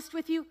to be honest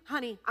with you.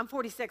 Honey, I'm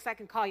 46. I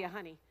can call you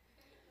honey.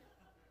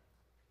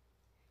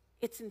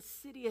 It's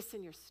insidious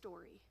in your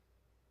story.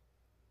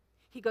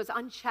 He goes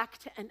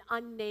unchecked and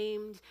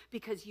unnamed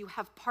because you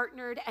have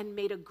partnered and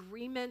made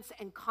agreements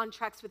and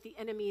contracts with the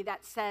enemy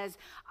that says,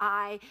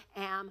 I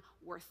am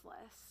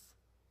worthless.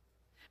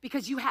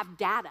 Because you have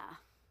data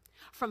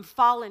from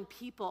fallen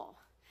people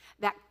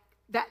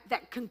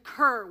that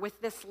concur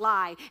with this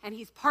lie, and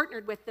he's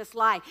partnered with this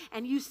lie,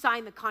 and you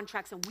sign the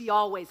contracts, and we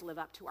always live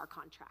up to our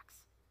contracts.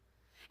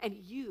 And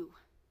you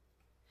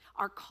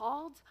are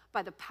called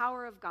by the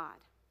power of God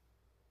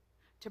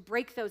to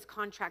break those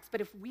contracts,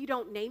 but if we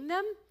don't name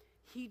them,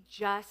 he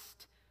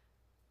just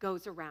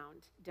goes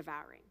around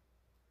devouring.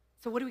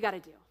 So what do we got to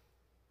do?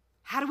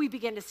 How do we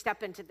begin to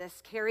step into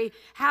this, Karrie?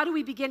 How do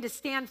we begin to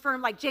stand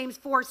firm like James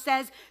 4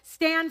 says?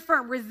 Stand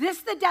firm,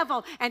 resist the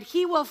devil, and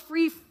he will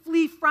flee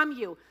from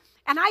you.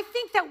 And I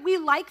think that we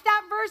like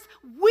that verse.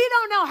 We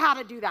don't know how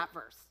to do that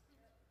verse.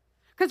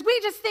 Because we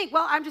just think,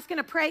 well, I'm just going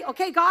to pray,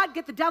 okay, God,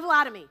 get the devil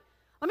out of me.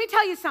 Let me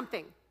tell you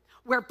something.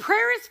 Where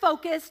prayer is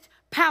focused,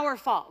 power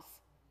falls.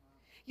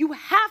 You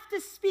have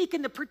to speak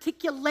in the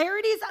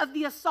particularities of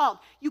the assault.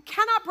 You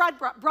cannot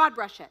broad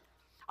brush it.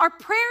 Our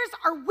prayers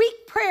are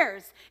weak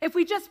prayers if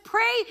we just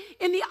pray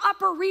in the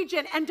upper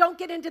region and don't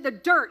get into the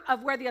dirt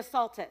of where the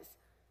assault is.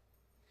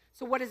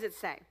 So what does it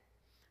say?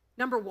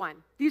 Number one,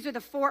 these are the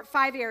 5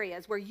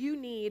 areas where you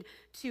need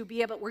to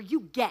be able, where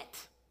you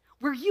get,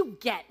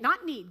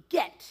 not need,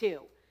 get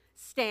to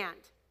stand.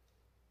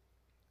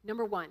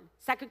 Number one,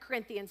 2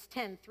 Corinthians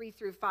 10,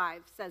 3-5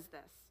 says this.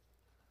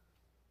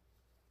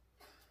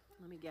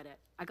 Let me get it.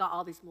 I got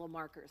all these little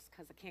markers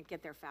because I can't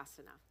get there fast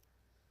enough.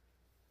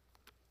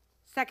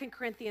 2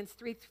 Corinthians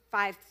 2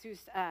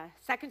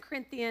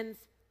 Corinthians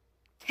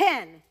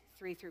 10,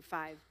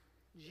 3-5.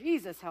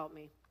 Jesus help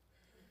me.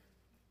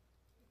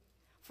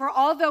 For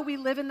although we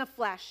live in the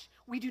flesh,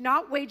 we do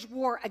not wage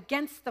war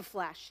against the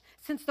flesh,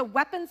 since the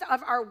weapons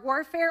of our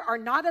warfare are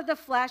not of the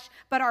flesh,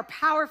 but are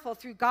powerful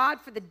through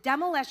God for the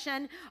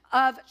demolition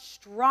of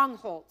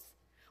strongholds.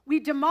 We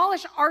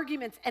demolish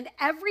arguments and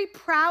every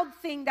proud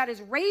thing that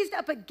is raised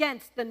up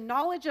against the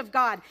knowledge of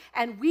God,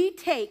 and we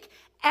take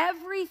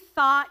every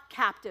thought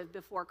captive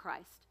before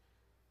Christ.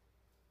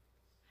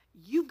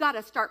 You've got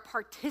to start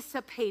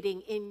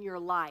participating in your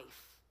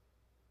life.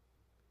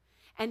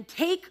 And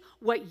take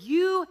what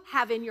you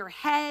have in your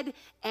head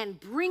and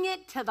bring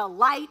it to the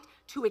light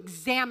to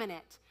examine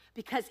it,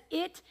 because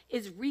it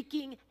is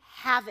wreaking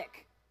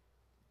havoc.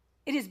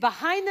 It is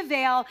behind the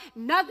veil.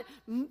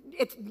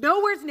 It's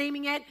nowhere's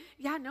naming it.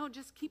 Yeah, no,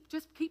 just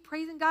keep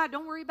praising God.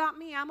 Don't worry about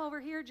me. I'm over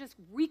here just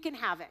wreaking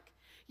havoc.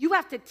 You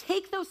have to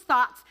take those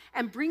thoughts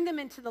and bring them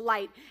into the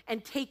light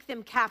and take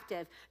them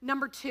captive.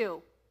 Number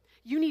 2,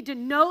 you need to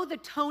know the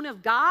tone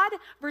of God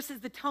versus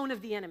the tone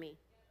of the enemy.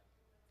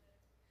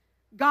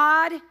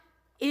 God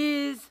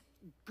is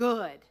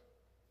good.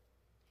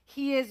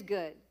 He is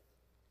good.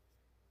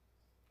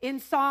 In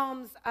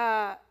Psalms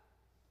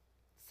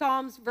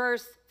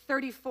verse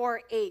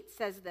 34:8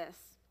 says this.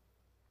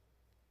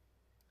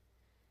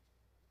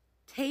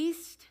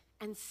 Taste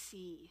and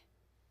see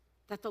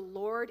that the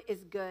Lord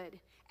is good,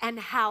 and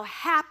how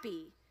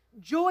happy,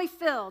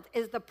 joy-filled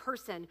is the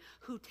person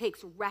who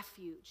takes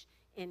refuge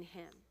in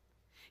him.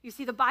 You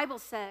see, the Bible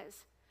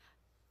says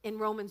in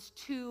Romans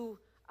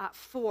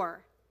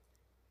 2:4,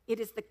 it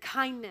is the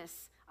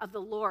kindness of the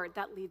Lord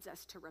that leads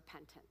us to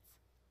repentance.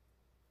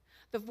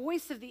 The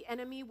voice of the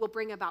enemy will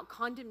bring about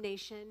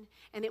condemnation,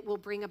 and it will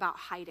bring about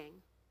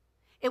hiding.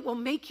 It will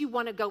make you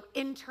want to go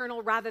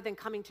internal rather than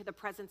coming to the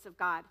presence of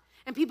God.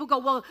 And people go,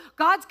 well,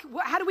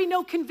 how do we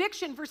know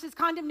conviction versus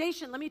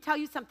condemnation? Let me tell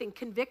you something.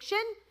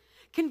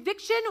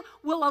 Conviction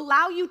will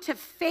allow you to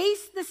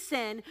face the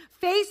sin,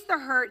 face the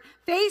hurt,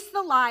 face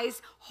the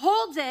lies,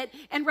 hold it,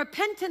 and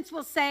repentance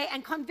will say,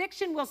 and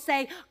conviction will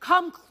say,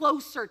 come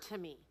closer to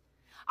me.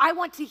 I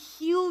want to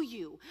heal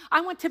you. I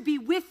want to be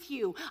with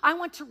you. I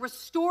want to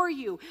restore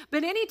you.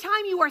 But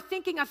anytime you are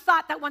thinking a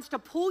thought that wants to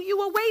pull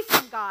you away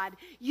from God,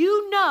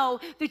 you know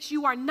that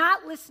you are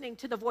not listening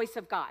to the voice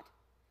of God.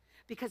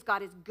 Because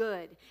God is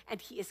good and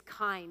he is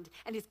kind,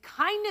 and his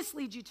kindness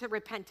leads you to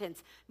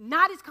repentance,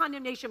 not his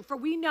condemnation, for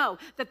we know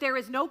that there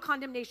is no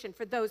condemnation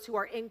for those who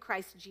are in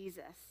Christ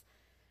Jesus.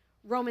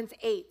 Romans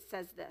 8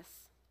 says this.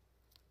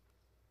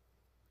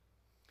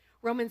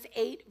 Romans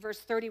 8, verse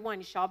 31.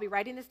 You should all be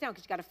writing this down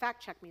because you got to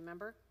fact check me,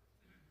 remember?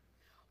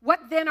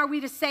 What then are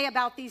we to say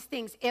about these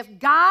things? If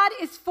God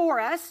is for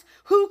us,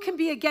 who can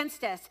be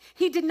against us?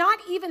 He did not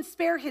even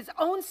spare his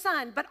own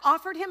son, but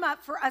offered him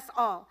up for us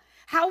all.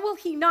 How will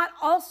he not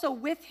also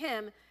with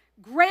him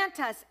grant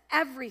us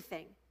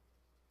everything?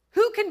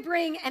 Who can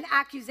bring an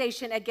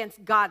accusation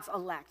against God's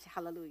elect?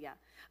 Hallelujah.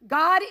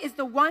 God is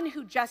the one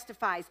who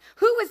justifies.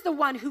 Who is the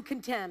one who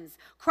condemns?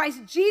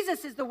 Christ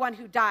Jesus is the one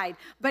who died,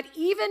 but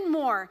even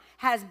more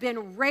has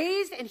been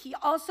raised, and he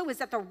also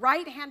is at the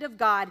right hand of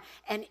God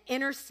and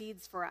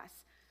intercedes for us.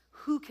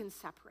 Who can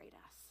separate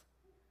us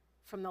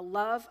from the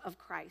love of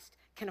Christ?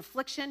 Can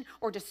affliction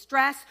or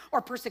distress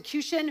or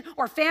persecution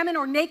or famine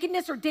or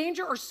nakedness or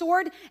danger or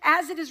sword?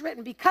 As it is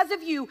written, because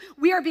of you,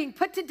 we are being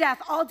put to death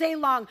all day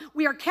long.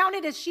 We are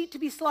counted as sheep to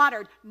be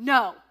slaughtered.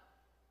 No.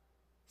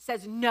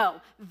 Says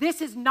no,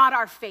 this is not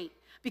our fate.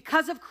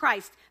 Because of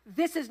Christ,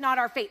 this is not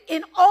our fate.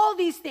 In all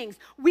these things,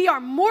 we are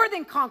more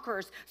than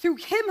conquerors through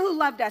him who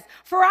loved us.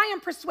 For I am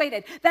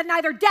persuaded that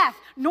neither death,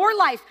 nor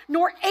life,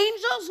 nor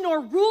angels,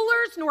 nor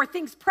rulers, nor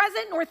things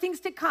present, nor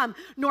things to come,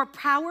 nor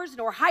powers,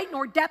 nor height,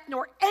 nor depth,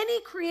 nor any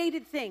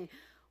created thing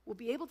will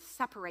be able to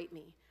separate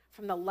me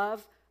from the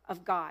love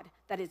of God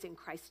that is in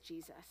Christ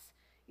Jesus.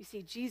 You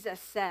see,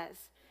 Jesus says,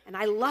 and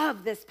I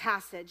love this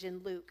passage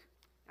in Luke.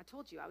 I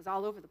told you I was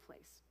all over the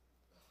place.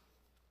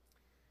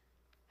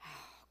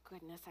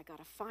 Goodness, I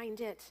gotta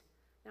find it.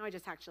 Now I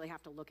just actually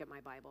have to look at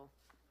my Bible.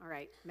 All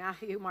right,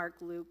 Matthew, Mark,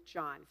 Luke,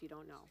 John, if you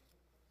don't know.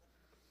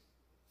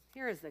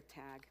 Here is the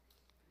tag.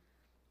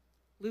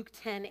 Luke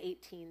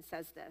 10:18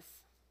 says this.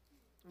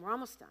 And we're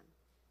almost done.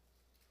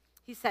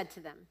 He said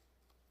to them,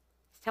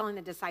 he's telling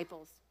the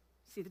disciples,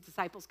 see the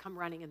disciples come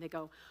running and they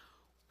go,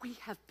 we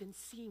have been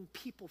seeing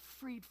people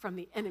freed from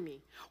the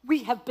enemy.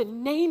 We have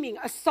been naming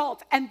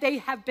assault and they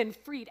have been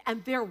freed,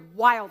 and they're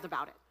wild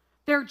about it.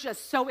 They're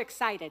just so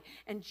excited.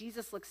 And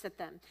Jesus looks at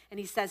them and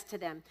he says to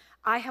them,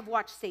 I have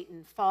watched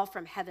Satan fall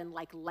from heaven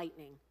like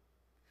lightning.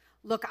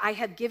 Look, I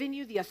have given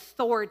you the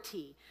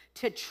authority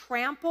to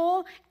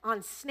trample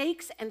on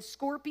snakes and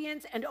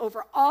scorpions and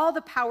over all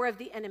the power of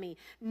the enemy.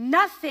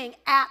 Nothing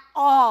at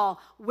all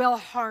will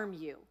harm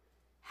you.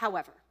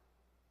 However,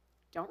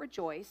 don't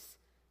rejoice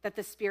that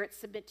the spirits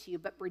submit to you,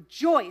 but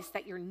rejoice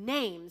that your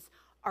names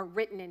are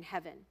written in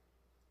heaven.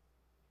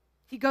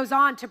 He goes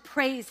on to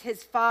praise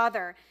his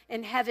Father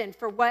in heaven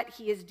for what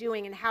he is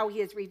doing and how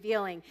he is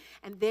revealing.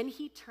 And then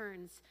he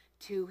turns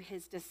to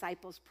his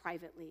disciples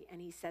privately and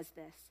he says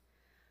this,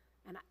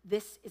 and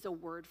this is a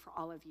word for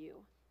all of you.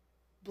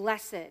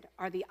 Blessed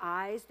are the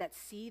eyes that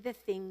see the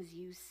things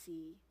you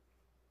see.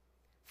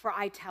 For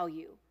I tell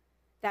you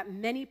that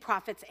many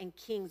prophets and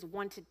kings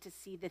wanted to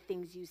see the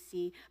things you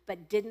see,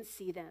 but didn't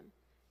see them,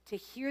 to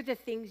hear the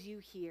things you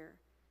hear,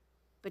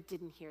 but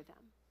didn't hear them.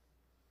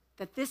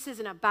 That this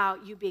isn't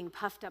about you being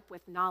puffed up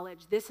with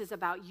knowledge. This is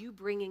about you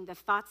bringing the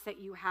thoughts that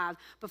you have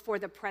before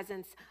the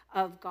presence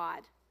of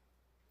God,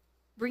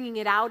 bringing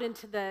it out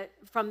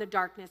from the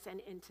darkness and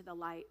into the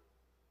light.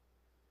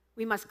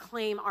 We must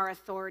claim our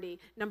authority.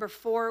 Number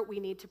 4, we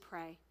need to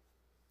pray.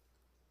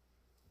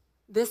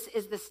 This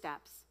is the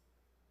steps.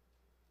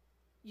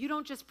 You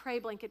don't just pray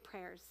blanket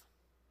prayers.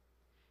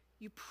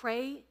 You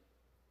pray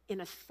in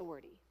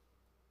authority.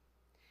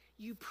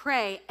 You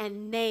pray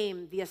and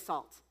name the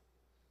assault.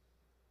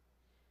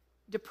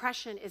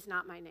 Depression is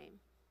not my name.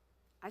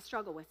 I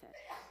struggle with it,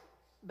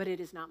 but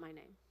it is not my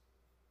name.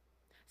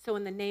 So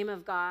in the name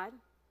of God,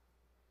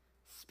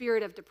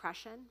 spirit of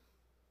depression,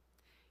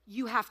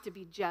 you have to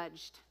be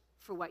judged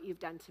for what you've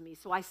done to me.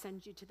 So I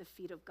send you to the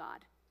feet of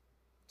God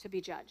to be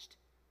judged.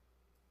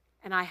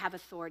 And I have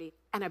authority,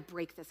 and I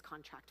break this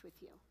contract with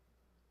you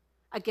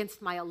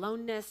against my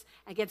aloneness,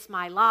 against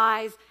my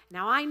lies.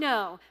 Now I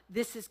know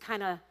this is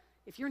kind of,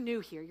 if you're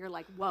new here, you're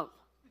like, whoa.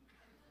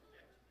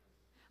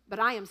 But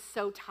I am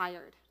so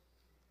tired.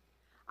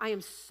 I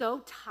am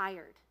so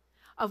tired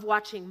of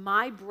watching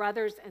my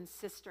brothers and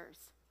sisters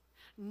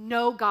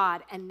know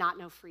God and not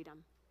know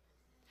freedom.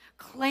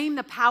 Claim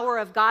the power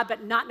of God,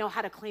 but not know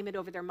how to claim it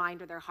over their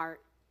mind or their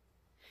heart.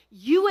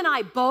 You and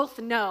I both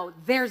know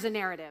there's a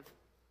narrative.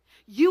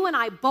 You and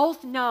I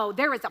both know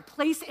there is a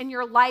place in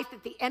your life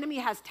that the enemy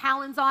has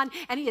talons on,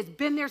 and he has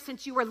been there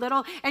since you were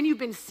little, and you've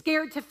been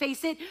scared to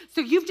face it.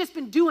 So you've just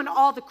been doing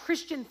all the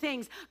Christian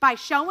things by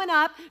showing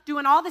up,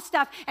 doing all the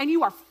stuff, and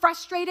you are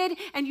frustrated,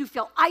 and you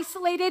feel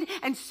isolated,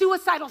 and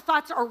suicidal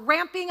thoughts are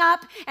ramping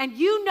up, and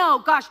you know,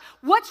 gosh,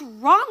 what's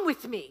wrong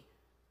with me?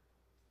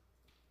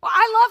 Well,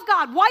 I love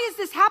God. Why is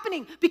this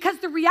happening? Because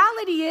the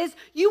reality is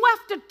you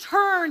have to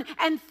turn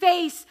and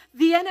face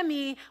the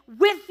enemy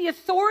with the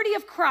authority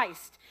of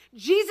Christ.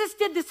 Jesus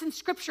did this in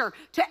Scripture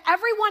to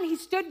everyone he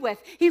stood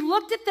with. He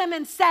looked at them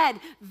and said,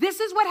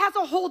 this is what has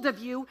a hold of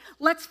you.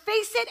 Let's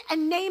face it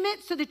and name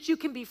it so that you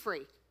can be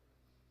free.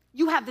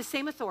 You have the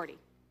same authority.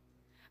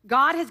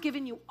 God has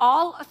given you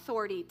all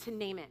authority to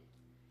name it.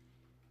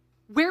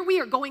 Where we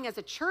are going as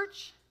a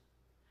church,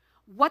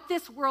 what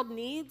this world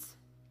needs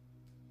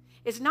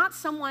is not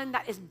someone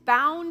that is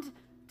bound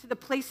to the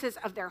places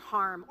of their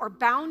harm or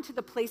bound to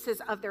the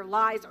places of their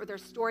lies or their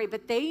story,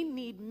 but they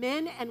need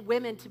men and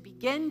women to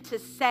begin to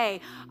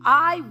say,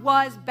 I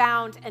was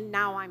bound and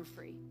now I'm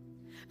free.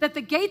 That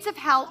the gates of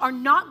hell are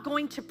not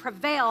going to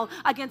prevail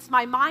against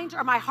my mind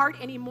or my heart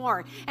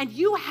anymore. And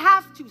you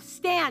have to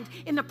stand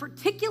in the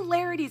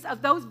particularities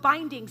of those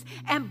bindings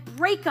and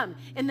break them.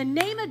 In the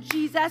name of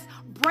Jesus,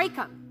 break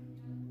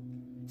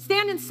them.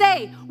 Stand and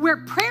say, where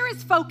prayer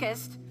is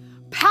focused,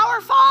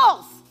 power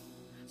falls.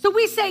 So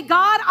we say,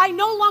 God, I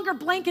no longer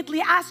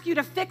blanketly ask you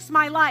to fix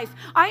my life.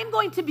 I am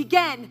going to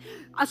begin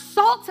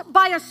assault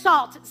by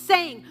assault,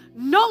 saying,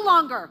 no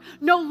longer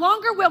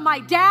will my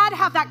dad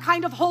have that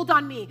kind of hold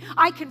on me.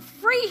 I can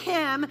free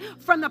him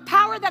from the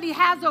power that he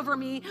has over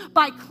me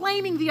by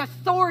claiming the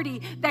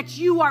authority that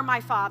you are my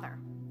Father.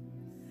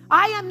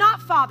 I am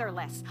not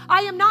fatherless.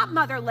 I am not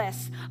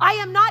motherless. I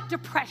am not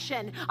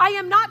depression. I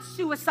am not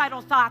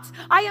suicidal thoughts.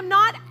 I am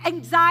not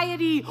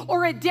anxiety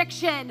or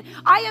addiction.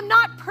 I am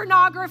not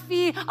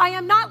pornography. I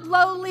am not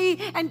lowly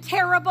and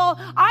terrible.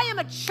 I am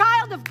a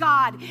child of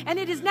God, and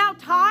it is now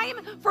time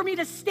for me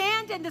to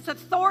stand in this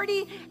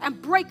authority and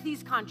break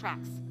these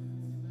contracts.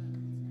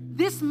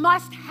 This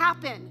must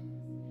happen.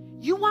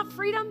 You want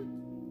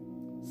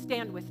freedom?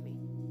 Stand with me.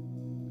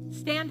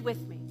 Stand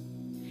with me.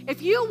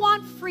 If you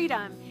want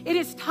freedom, it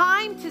is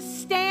time to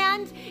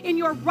stand in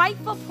your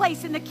rightful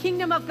place in the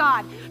kingdom of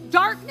God.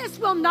 Darkness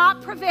will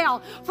not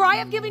prevail, for I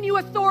have given you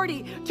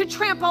authority to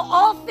trample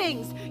all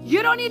things.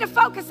 You don't need to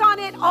focus on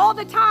it all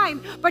the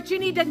time, but you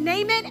need to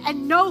name it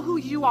and know who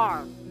you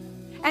are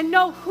and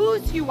know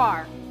whose you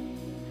are.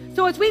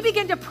 So as we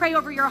begin to pray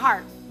over your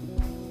heart,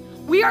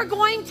 we are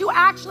going to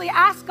actually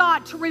ask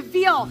God to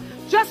reveal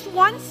just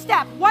one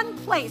step, one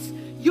place,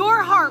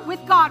 your heart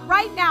with God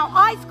right now,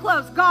 eyes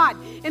closed. God,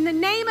 in the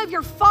name of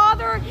your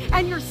Father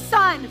and your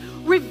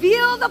Son,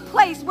 reveal the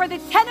place where the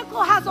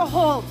tentacle has a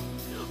hold,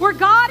 where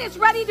God is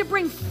ready to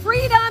bring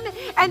freedom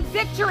and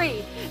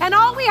victory. And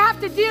all we have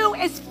to do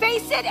is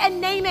face it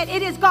and name it.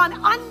 It has gone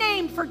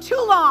unnamed for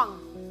too long.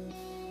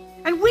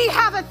 And we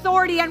have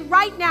authority, and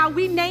right now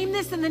we name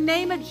this in the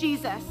name of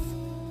Jesus.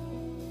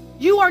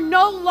 You are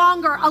no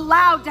longer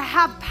allowed to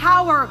have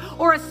power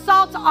or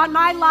assault on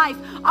my life.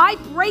 I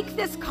break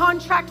this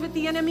contract with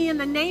the enemy in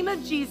the name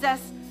of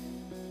Jesus,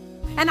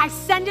 and I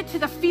send it to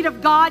the feet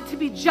of God to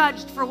be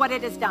judged for what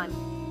it has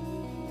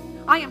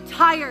done. I am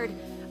tired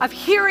of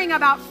hearing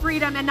about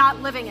freedom and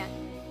not living it.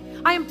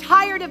 I am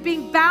tired of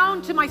being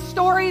bound to my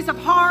stories of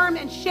harm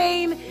and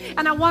shame,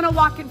 and I want to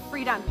walk in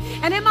freedom.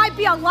 And it might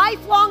be a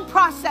lifelong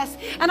process,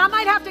 and I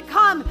might have to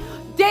come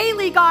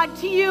daily, God,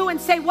 to you and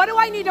say, what do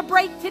I need to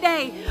break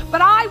today? But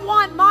I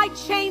want my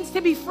chains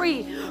to be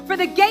free. For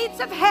the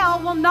gates of hell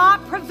will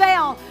not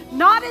prevail,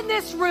 not in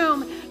this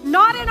room,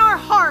 not in our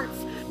hearts,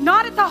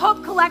 not at the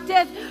Hope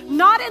Collective,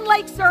 not in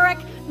Lake Zurich,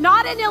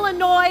 not in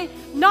Illinois,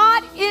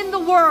 not in the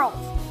world.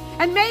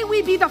 And may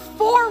we be the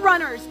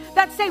forerunners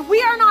that say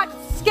we are not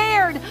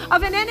scared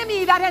of an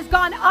enemy that has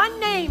gone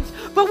unnamed,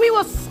 but we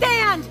will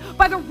stand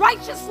by the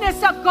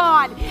righteousness of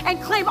God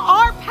and claim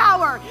our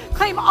power,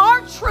 claim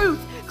our truth,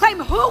 claim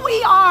who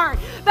we are,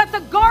 that the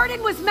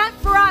garden was meant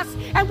for us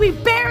and we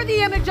bear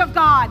the image of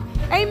God.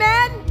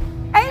 Amen?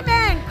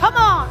 Amen. Come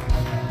on.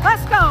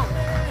 Let's go.